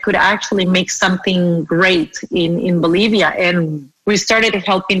realized that I could actually make something great in Bolivia. And we started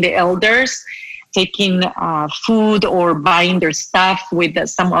helping the elders, taking food or buying their stuff with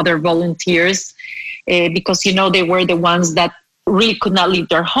some other volunteers, because, they were the ones that really could not leave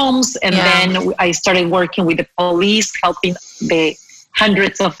their homes. And then I started working with the police, helping the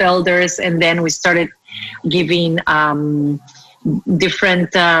hundreds of elders. And then we started giving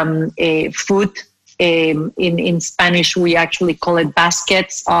different food. In Spanish, we actually call it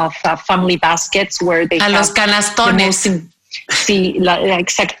baskets of family baskets, where they have los canastones.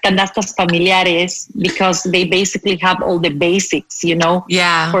 Exact canastas familiares, because they basically have all the basics,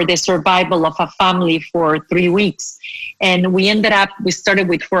 for the survival of a family for 3 weeks. And we started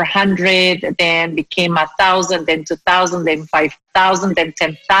with 400, then became 1,000, then 2,000, then 5,000, then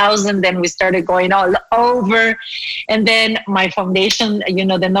 10,000. Then we started going all over. And then my foundation,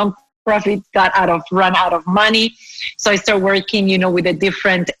 the non-profit ran out of money. So I started working, with the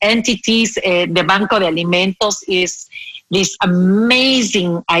different entities. The Banco de Alimentos is this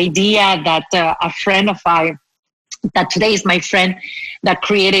amazing idea that a friend of mine, that today is my friend, that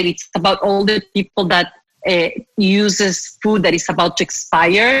created. It's about all the people that uses food that is about to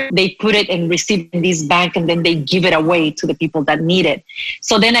expire. They put it and receive in this bank, and then they give it away to the people that need it.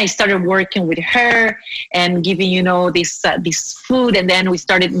 So then I started working with her and giving, this food. And then we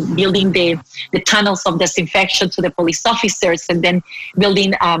started building the tunnels of disinfection to the police officers, and then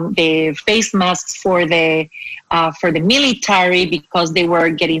building the face masks for the military, because they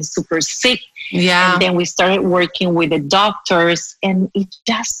were getting super sick. Yeah. And then we started working with the doctors, and it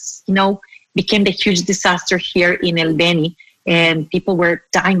just, became the huge disaster here in El Beni, and people were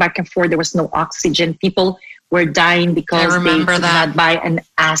dying back and forth. There was no oxygen. People were dying because they could not buy an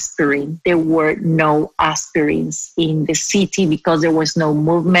aspirin. There were no aspirins in the city because there was no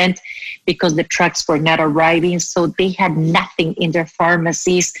movement, because the trucks were not arriving. So they had nothing in their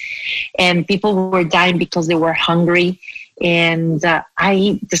pharmacies, and people were dying because they were hungry. And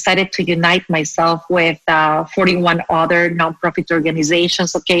I decided to unite myself with 41 other nonprofit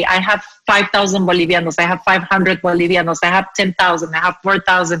organizations. Okay, I have 5,000 Bolivianos. I have 500 Bolivianos. I have 10,000. I have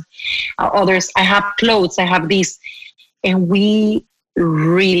 4,000 others. I have clothes. I have this. And we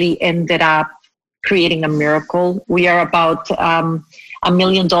really ended up creating a miracle. We are about $1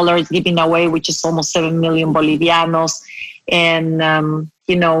 million giving away, which is almost 7 million Bolivianos. And,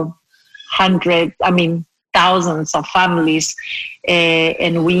 thousands of families,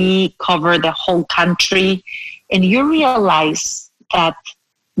 and we cover the whole country. And you realize that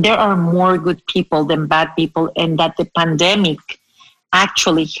there are more good people than bad people, and that the pandemic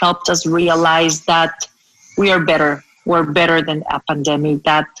actually helped us realize that we are better. We're better than a pandemic,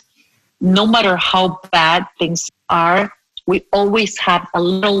 that no matter how bad things are, we always have a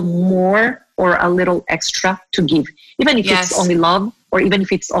little more or a little extra to give, even if it's only love, or even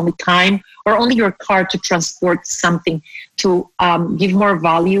if it's only time, or only your car to transport something, to give more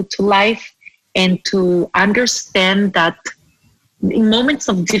value to life, and to understand that in moments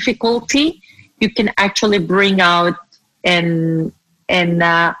of difficulty, you can actually bring out and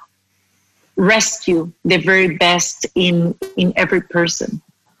rescue the very best in every person.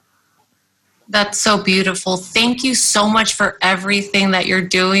 That's so beautiful. Thank you so much for everything that you're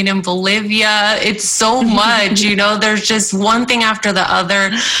doing in Bolivia. It's so much, there's just one thing after the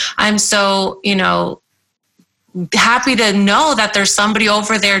other. I'm so, happy to know that there's somebody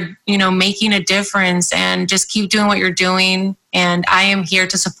over there, making a difference, and just keep doing what you're doing. and I am here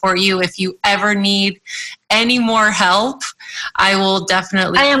to support you. If you ever need any more help, I will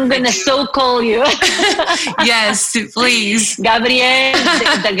definitely. I am going to so call you. Yes, please.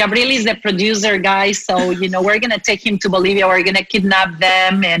 Gabriel is the producer, guys. So, we're going to take him to Bolivia. We're going to kidnap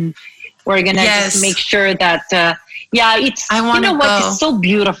them, and we're going to just make sure that, it's, it's so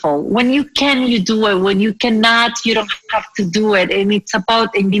beautiful. When you can, you do it. When you cannot, you don't have to do it. And it's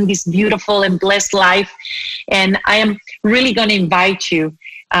about living this beautiful and blessed life. And I am really going to invite you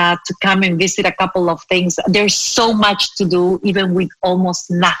to come and visit a couple of things. There's so much to do, even with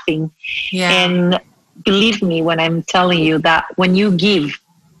almost nothing. Yeah. And believe me when I'm telling you that when you give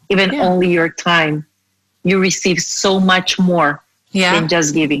even only your time, you receive so much more than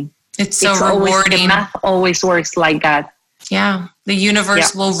just giving. It's so rewarding. The math always works like that. Yeah. The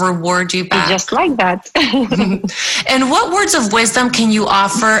universe will reward you back. Just like that. And what words of wisdom can you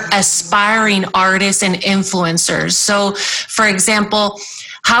offer aspiring artists and influencers? So, for example,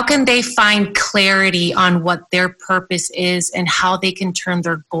 how can they find clarity on what their purpose is and how they can turn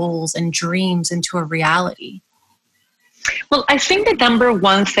their goals and dreams into a reality? Well, I think the number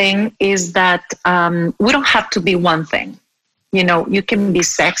one thing is that we don't have to be one thing. You can be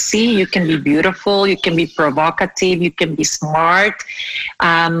sexy, you can be beautiful, you can be provocative, you can be smart,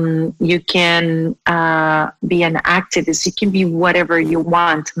 you can be an activist, you can be whatever you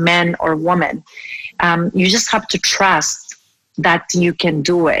want, man or woman. You just have to trust that you can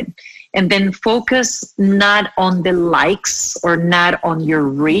do it. And then focus not on the likes or not on your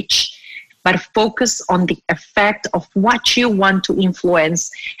reach, but focus on the effect of what you want to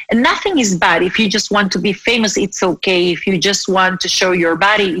influence. And nothing is bad. If you just want to be famous, it's okay. If you just want to show your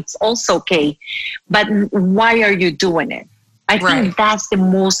body, it's also okay. But why are you doing it? I think that's the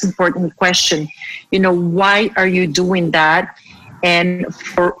most important question. Why are you doing that and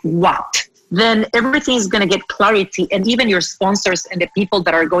for what? Then everything is going to get clarity, and even your sponsors and the people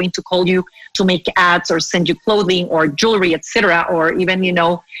that are going to call you to make ads or send you clothing or jewelry, etc., or even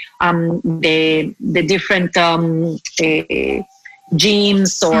the different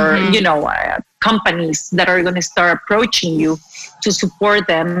gyms or companies that are going to start approaching you to support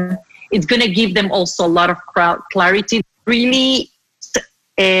them. It's going to give them also a lot of clarity. Really,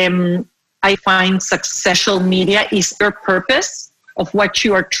 I find social media is your purpose of what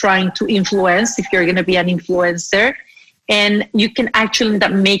you are trying to influence, if you're going to be an influencer. And you can actually end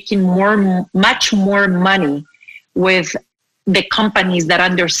up making much more money with the companies that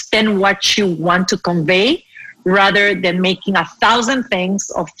understand what you want to convey, rather than making 1,000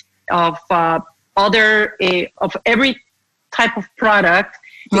 things of every type of product,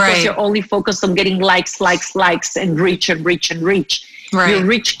 because you're only focused on getting likes, and reach. Your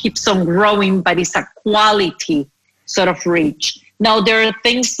reach keeps on growing, but it's a quality sort of reach. Now, there are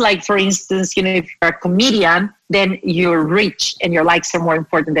things like, for instance, if you're a comedian, then your reach and your likes are more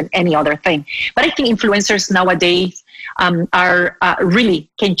important than any other thing. But I think influencers nowadays are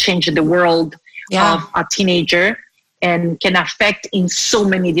really can change the world of a teenager and can affect in so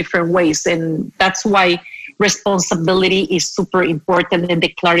many different ways. And that's why responsibility is super important, and the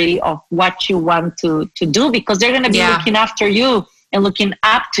clarity of what you want to do, because they're going to be looking after you and looking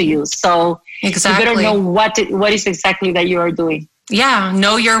up to you. So you better know what is exactly that you are doing. Yeah,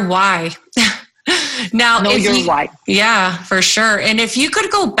 know your why. Now, why. Yeah, for sure. And if you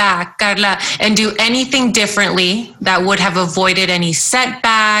could go back, Carla, and do anything differently that would have avoided any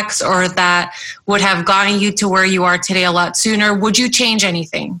setbacks or that would have gotten you to where you are today a lot sooner, would you change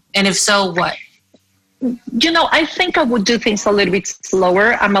anything? And if so, what? I think I would do things a little bit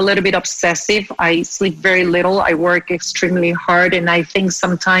slower. I'm a little bit obsessive. I sleep very little. I work extremely hard. And I think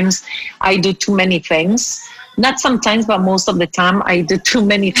sometimes I do too many things. Not sometimes, but most of the time I do too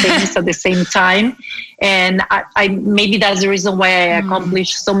many things at the same time. And I maybe that's the reason why I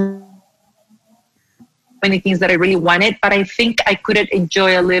accomplished so many things that I really wanted. But I think I could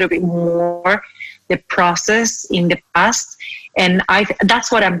enjoy a little bit more the process in the past. And that's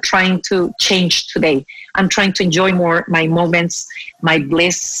what I'm trying to change today. I'm trying to enjoy more my moments, my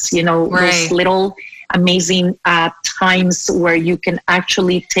bliss, those little amazing times where you can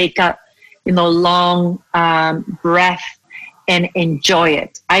actually take a long breath and enjoy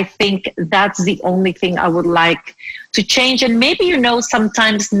it. I think that's the only thing I would like to change. And maybe,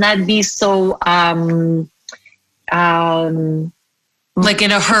 sometimes not be so like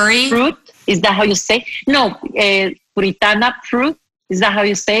in a hurry. Fruit, is that how you say? No, Puritana fruit. Is that how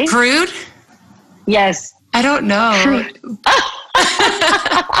you say? Prude? Yes. I don't know.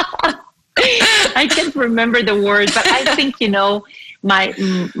 I can't remember the word, but I think,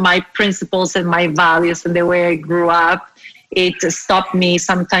 my principles and my values and the way I grew up, It stopped me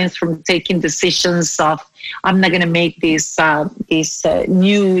sometimes from taking decisions of, I'm not going to make this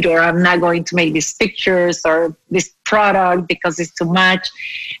nude, or I'm not going to make these pictures or this product because it's too much.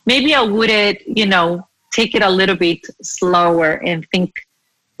 Maybe I would, take it a little bit slower and think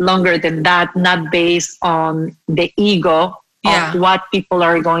longer than that, not based on the ego of what people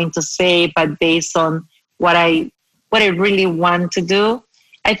are going to say, but based on what I really want to do.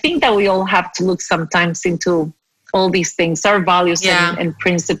 I think that we all have to look sometimes into all these things, our values and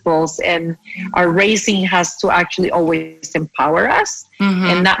principles, and our raising has to actually always empower us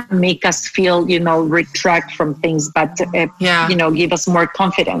and not make us feel, retract from things, but, give us more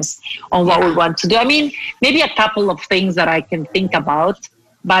confidence on what we want to do. I mean, maybe a couple of things that I can think about,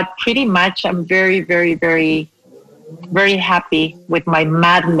 but pretty much I'm very, very, very, very happy with my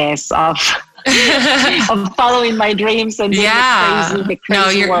madness of of following my dreams and doing the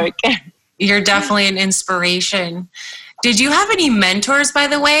crazy work. You're definitely an inspiration. Did you have any mentors, by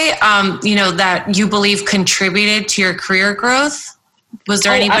the way, that you believe contributed to your career growth? Was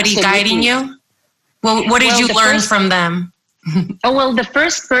there anybody guiding you? Well, what did you learn from them? The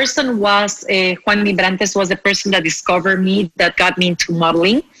first person was Juan Librantes, was the person that discovered me, that got me into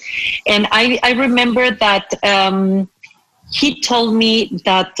modeling. And I remember that he told me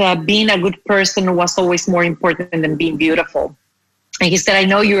that being a good person was always more important than being beautiful. And he said, I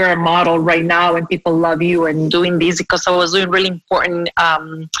know you're a model right now and people love you and doing this, because I was doing really important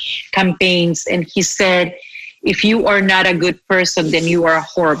campaigns. And he said, if you are not a good person, then you are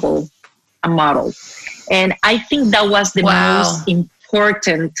a model. And I think that was the most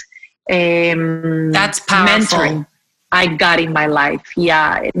important that's powerful. mentoring I got in my life.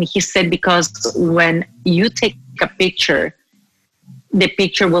 Yeah. And he said, because when you take a picture, the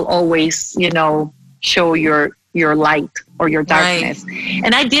picture will always, show your light or your darkness. Right.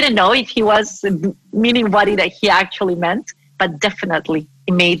 And I didn't know if he was meaning what that he actually meant, but definitely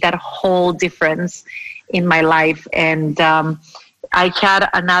it made that whole difference in my life. And I had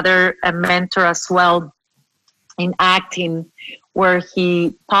another mentor as well in acting, where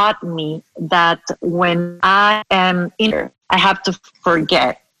he taught me that when I am in there, I have to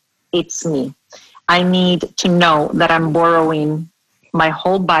forget it's me. I need to know that I'm borrowing my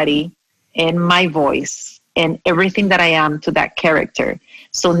whole body and my voice and everything that I am to that character.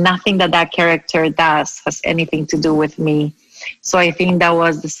 So nothing that character does has anything to do with me. So I think that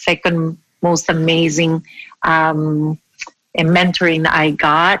was the second most amazing mentoring I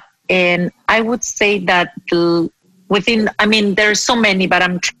got. And I would say that there's so many, but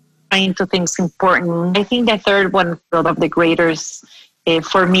I'm trying to think important. I think the third one of the greatest,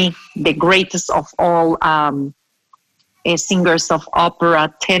 for me, the greatest of all singers of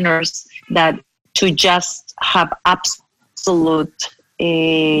opera, tenors, that to just have absolute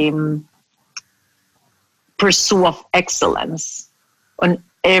pursuit of excellence on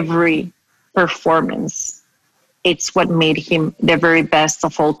every performance. It's what made him the very best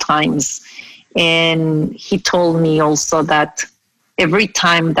of all times. And he told me also that every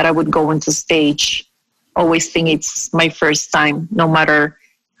time that I would go into stage, always think it's my first time, no matter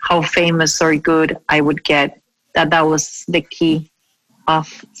how famous or good I would get, that was the key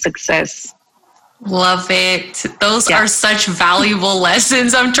of success. Love it. Those are such valuable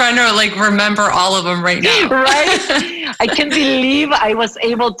lessons. I'm trying to remember all of them right now. Right? I can't believe I was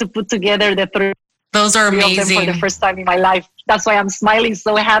able to put together the three. Those are amazing. For the first time in my life. That's why I'm smiling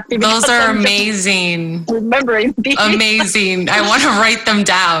so happy. Those are amazing. Remembering these. Amazing. I want to write them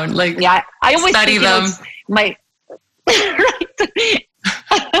down. I always study them. Right.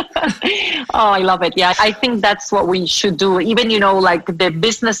 Oh, I love it. Yeah, I think that's what we should do. Even, the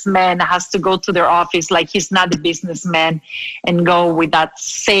businessman has to go to their office he's not the businessman, and go with that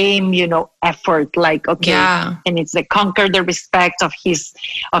same, effort. And it's to conquer the respect of his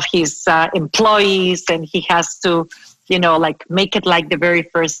employees, and he has to, make it like the very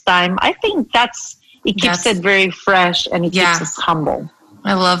first time. I think it keeps it very fresh, and it keeps us humble.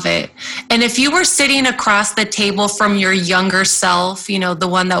 I love it. And if you were sitting across the table from your younger self, the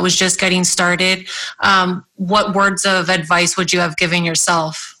one that was just getting started, what words of advice would you have given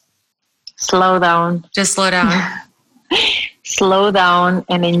yourself? Slow down. Just slow down. Slow down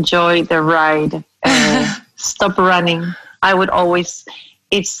and enjoy the ride. Stop running. I would always,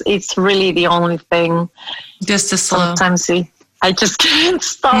 it's really the only thing. Just to slow. Sometimes I just can't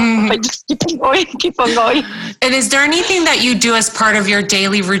stop. I just keep on going. And is there anything that you do as part of your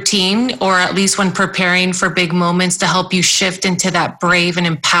daily routine, or at least when preparing for big moments, to help you shift into that brave and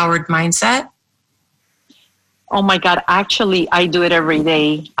empowered mindset? Oh my God. Actually, I do it every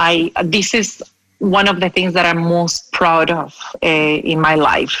day. This is one of the things that I'm most proud of in my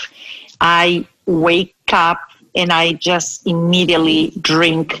life. I wake up and I just immediately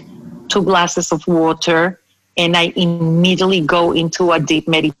drink 2 glasses of water, and I immediately go into a deep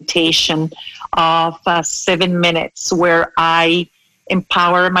meditation of 7 minutes where I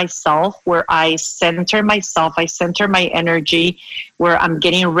empower myself, where I center myself, I center my energy, where I'm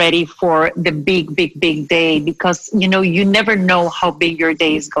getting ready for the big, big, big day, because, you know, you never know how big your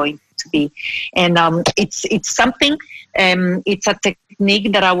day is going to be. And it's something, it's a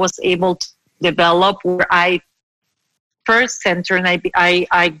technique that I was able to develop where I first center and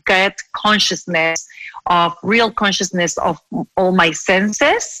I get consciousness of real consciousness of all my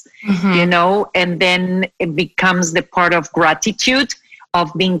senses, you know, and then it becomes the part of gratitude, of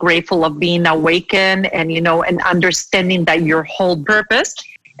being grateful, of being awakened, and, you know, and understanding that your whole purpose.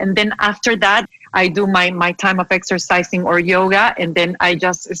 And then after that, I do my time of exercising or yoga, and then I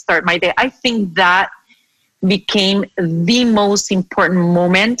just start my day. I think that became the most important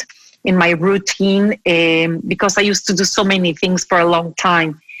moment in my routine, because I used to do so many things for a long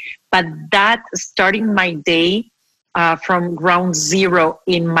time. But that starting my day from ground zero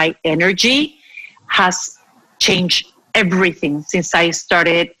in my energy has changed everything since I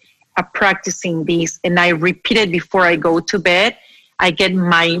started practicing these. And I repeat it before I go to bed. I get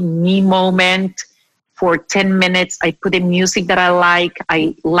my me moment for 10 minutes. I put the music that I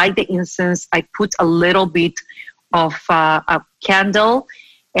light the incense. I put a little bit of a candle.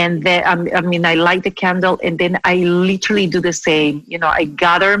 And then, I light the candle, and then I literally do the same. You know, I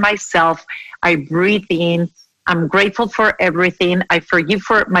gather myself, I breathe in, I'm grateful for everything. I forgive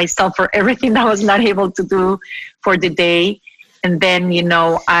for myself for everything that I was not able to do for the day. And then, you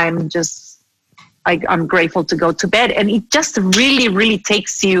know, I'm grateful to go to bed. And it just really, really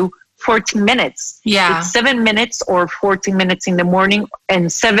takes you 14 minutes. Yeah. It's 7 minutes or 14 minutes in the morning,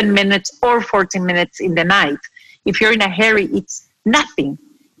 and 7 minutes or 14 minutes in the night. If you're in a hurry, it's nothing.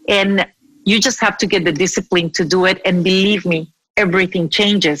 And you just have to get the discipline to do it. And believe me, everything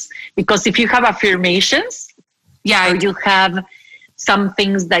changes. Because if you have affirmations, or you have some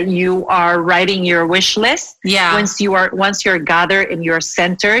things that you are writing your wish list, once you're gathered and you're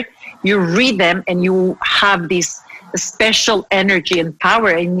centered, you read them and you have this special energy and power,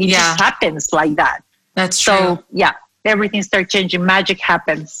 and it just happens like that. That's true. So everything starts changing. Magic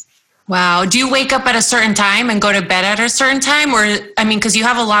happens. Wow. Do you wake up at a certain time and go to bed at a certain time? Or, I mean, because you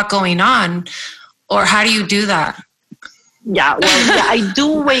have a lot going on, or how do you do that? I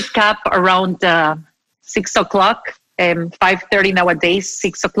do wake up around 6 o'clock, 5:30 nowadays,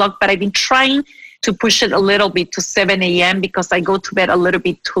 6 o'clock, but I've been trying to push it a little bit to 7 a.m. because I go to bed a little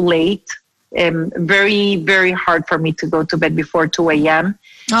bit too late. Very, very hard for me to go to bed before 2 a.m.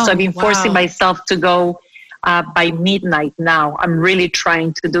 So I've been forcing myself to go by midnight now. I'm really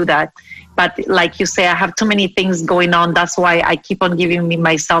trying to do that. But like you say, I have too many things going on. That's why I keep on giving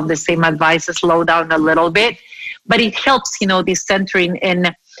myself the same advice, slow down a little bit. But it helps, you know, this centering.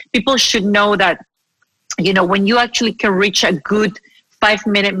 And people should know that, you know, when you actually can reach a good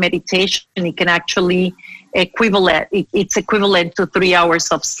 5-minute meditation, it can actually it's equivalent to 3 hours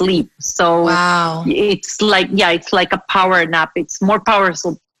of sleep. So it's like a power nap. It's more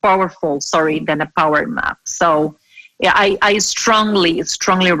powerful, than a power nap. So I strongly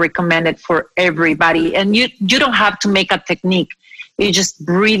recommend it for everybody. And you don't have to make a technique. You're just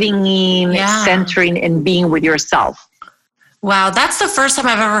breathing in, centering, and being with yourself. Wow, that's the first time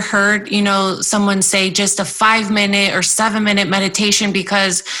I've ever heard, you know, someone say just a 5-minute or 7-minute meditation,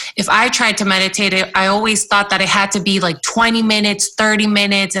 because if I tried to meditate, I always thought that it had to be like 20 minutes, 30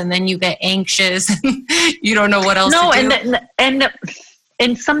 minutes, and then you get anxious. You don't know what else to do.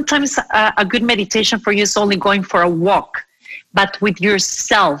 And sometimes a good meditation for you is only going for a walk, but with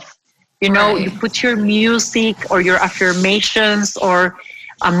yourself. You know, you put your music or your affirmations or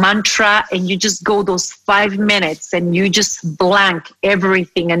a mantra, and you just go those 5 minutes and you just blank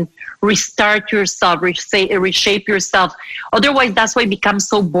everything and restart yourself, reshape yourself. Otherwise, that's why it becomes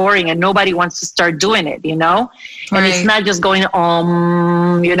so boring and nobody wants to start doing it, you know? And it's not just going,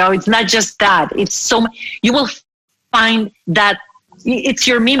 you know, it's not just that. It's you will find that it's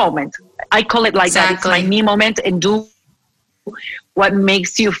your me moment. I call it like that. It's my me moment, and do what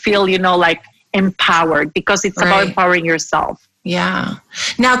makes you feel, you know, like empowered, because it's about empowering yourself. Yeah.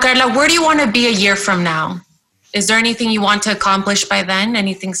 Now, Carla, where do you want to be a year from now? Is there anything you want to accomplish by then?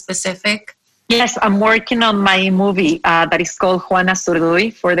 Anything specific? Yes, I'm working on my movie that is called Juana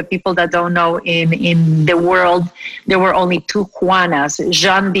Zurduy. For the people that don't know, in the world, there were only 2 Juanas,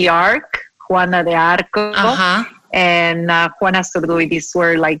 Jeanne d'Arc, Juana de Arco, and Juana Zurduy. These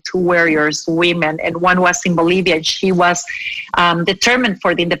were like 2 warriors, women, and one was in Bolivia, and she was determined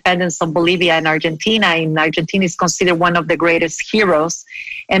for the independence of Bolivia and Argentina. And Argentina is considered one of the greatest heroes.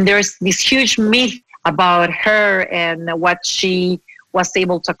 And there's this huge myth about her and what she was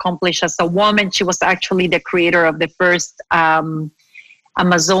able to accomplish as a woman. She was actually the creator of the first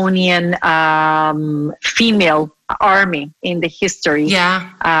Amazonian female army in the history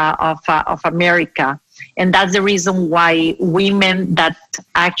of America. And that's the reason why women that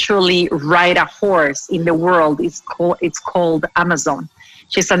actually ride a horse in the world it's called Amazon.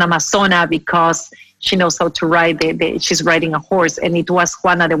 She's an Amazona because she knows how to ride. She's riding a horse, and it was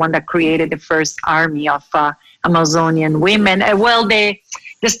Juana, the one that created the first army of Amazonian women. Well, the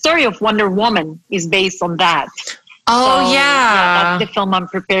story of Wonder Woman is based on that. Oh, so, yeah, that's the film I'm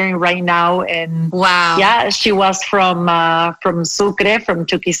preparing right now. And wow, yeah, she was from Sucre, from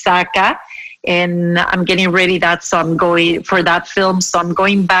Chuquisaca, and I'm getting ready so I'm going for that film. So I'm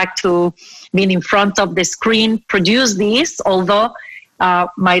going back to being in front of the screen, produce this, although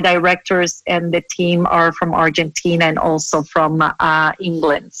my directors and the team are from Argentina and also from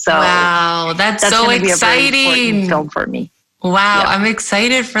England. So wow, that's so exciting. Be a very important film for me. Wow, yeah. I'm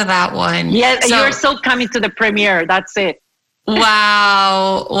excited for that one. Yeah, you're so coming to the premiere. That's it.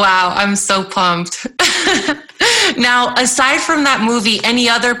 Wow, I'm so pumped. Now, aside from that movie, any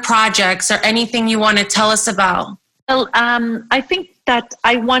other projects or anything you want to tell us about? Well, I think that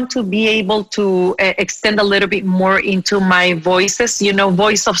I want to be able to extend a little bit more into my voices.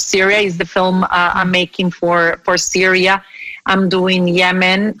 Voice of Syria is the film I'm making for Syria. I'm doing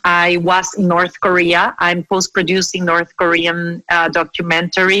Yemen. I was in North Korea. I'm post-producing North Korean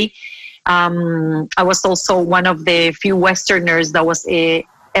documentary. I was also one of the few Westerners that was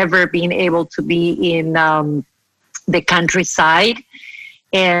ever being able to be in the countryside.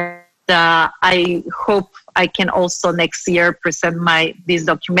 And I hope I can also next year present this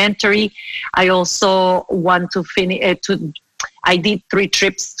documentary. I also want to finish I did 3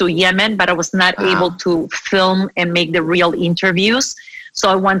 trips to Yemen, but I was not able to film and make the real interviews. So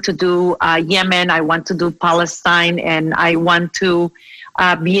I want to do Yemen, I want to do Palestine, and I want to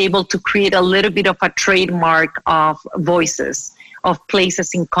be able to create a little bit of a trademark of voices of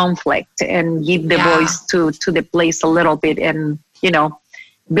places in conflict and give the voice to the place a little bit and,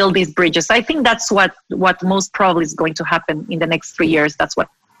 build these bridges. I think that's what most probably is going to happen in the next 3 years. That's what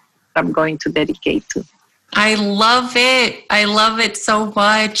I'm going to dedicate to. I love it. I love it so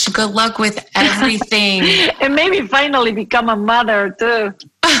much. Good luck with everything. And maybe finally become a mother too.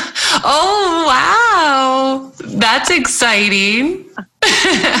 Oh, wow. That's exciting.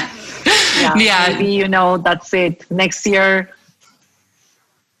 Yeah. Maybe, that's it. Next year.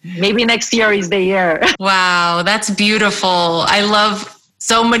 Maybe next year is the year. Wow. That's beautiful. I love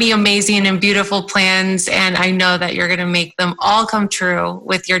so many amazing and beautiful plans, and I know that you're going to make them all come true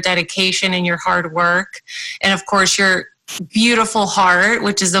with your dedication and your hard work. And of course, your beautiful heart,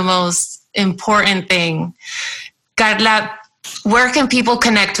 which is the most important thing. Carla, where can people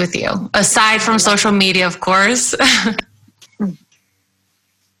connect with you? Aside from social media, of course.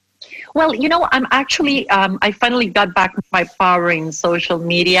 Well, I'm actually, I finally got back my power in social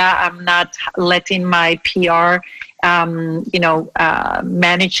media. I'm not letting my PR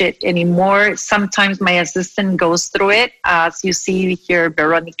manage it anymore. Sometimes my assistant goes through it. As you see here,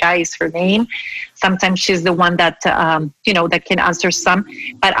 Veronica is her name. Sometimes she's the one that, that can answer some.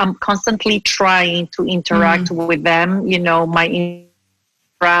 But I'm constantly trying to interact with them. My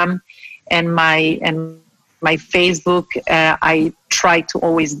Instagram and my Facebook, I try to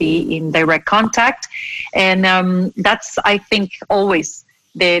always be in direct contact. And that's, I think, always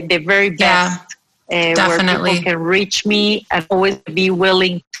the very best. Where people can reach me and always be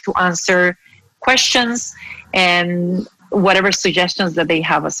willing to answer questions and whatever suggestions that they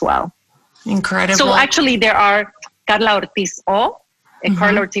have as well. Incredible. So actually there are Carla Ortiz O,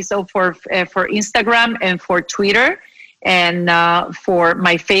 Carla Ortiz O for Instagram and for Twitter. And for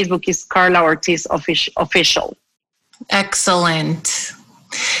my Facebook is Carla Ortiz Official. Excellent.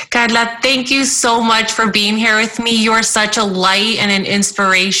 Carla, thank you so much for being here with me. You are such a light and an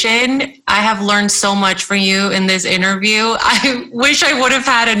inspiration. I have learned so much from you in this interview. I wish I would have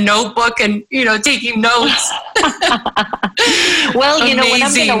had a notebook and, taking notes. Well, when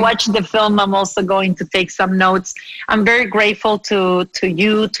I'm going to watch the film, I'm also going to take some notes. I'm very grateful to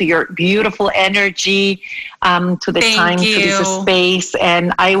you, to your beautiful energy, to the time, to this space.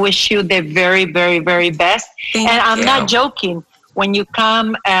 And I wish you the very, very, very best. I'm not joking. When you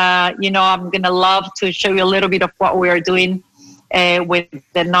come, I'm going to love to show you a little bit of what we are doing with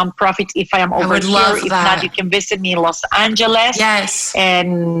the nonprofit. If I am over here, if not, you can visit me in Los Angeles. Yes.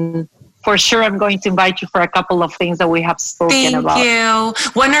 And for sure, I'm going to invite you for a couple of things that we have spoken about. Thank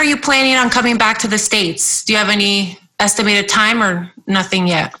you. When are you planning on coming back to the States? Do you have any estimated time or nothing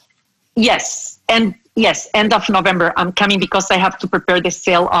yet? Yes. And Yes, end of November. I'm coming because I have to prepare the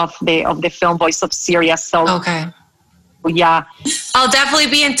sale of the film Voice of Syria. So okay. Yeah. I'll definitely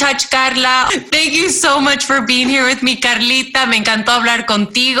be in touch, Carla. Thank you so much for being here with me, Carlita. Me encantó hablar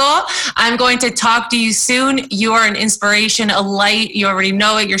contigo. I'm going to talk to you soon. You are an inspiration, a light. You already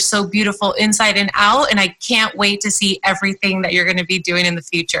know it. You're so beautiful inside and out. And I can't wait to see everything that you're going to be doing in the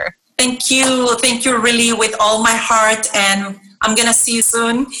future. Thank you. Thank you really with all my heart. And I'm going to see you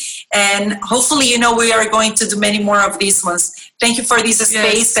soon. And hopefully, we are going to do many more of these ones. Thank you for this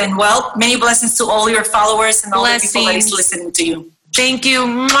space. And many blessings to all your followers and all the people that is listening to you. Thank you.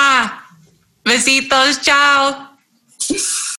 Mwah. Besitos. Ciao.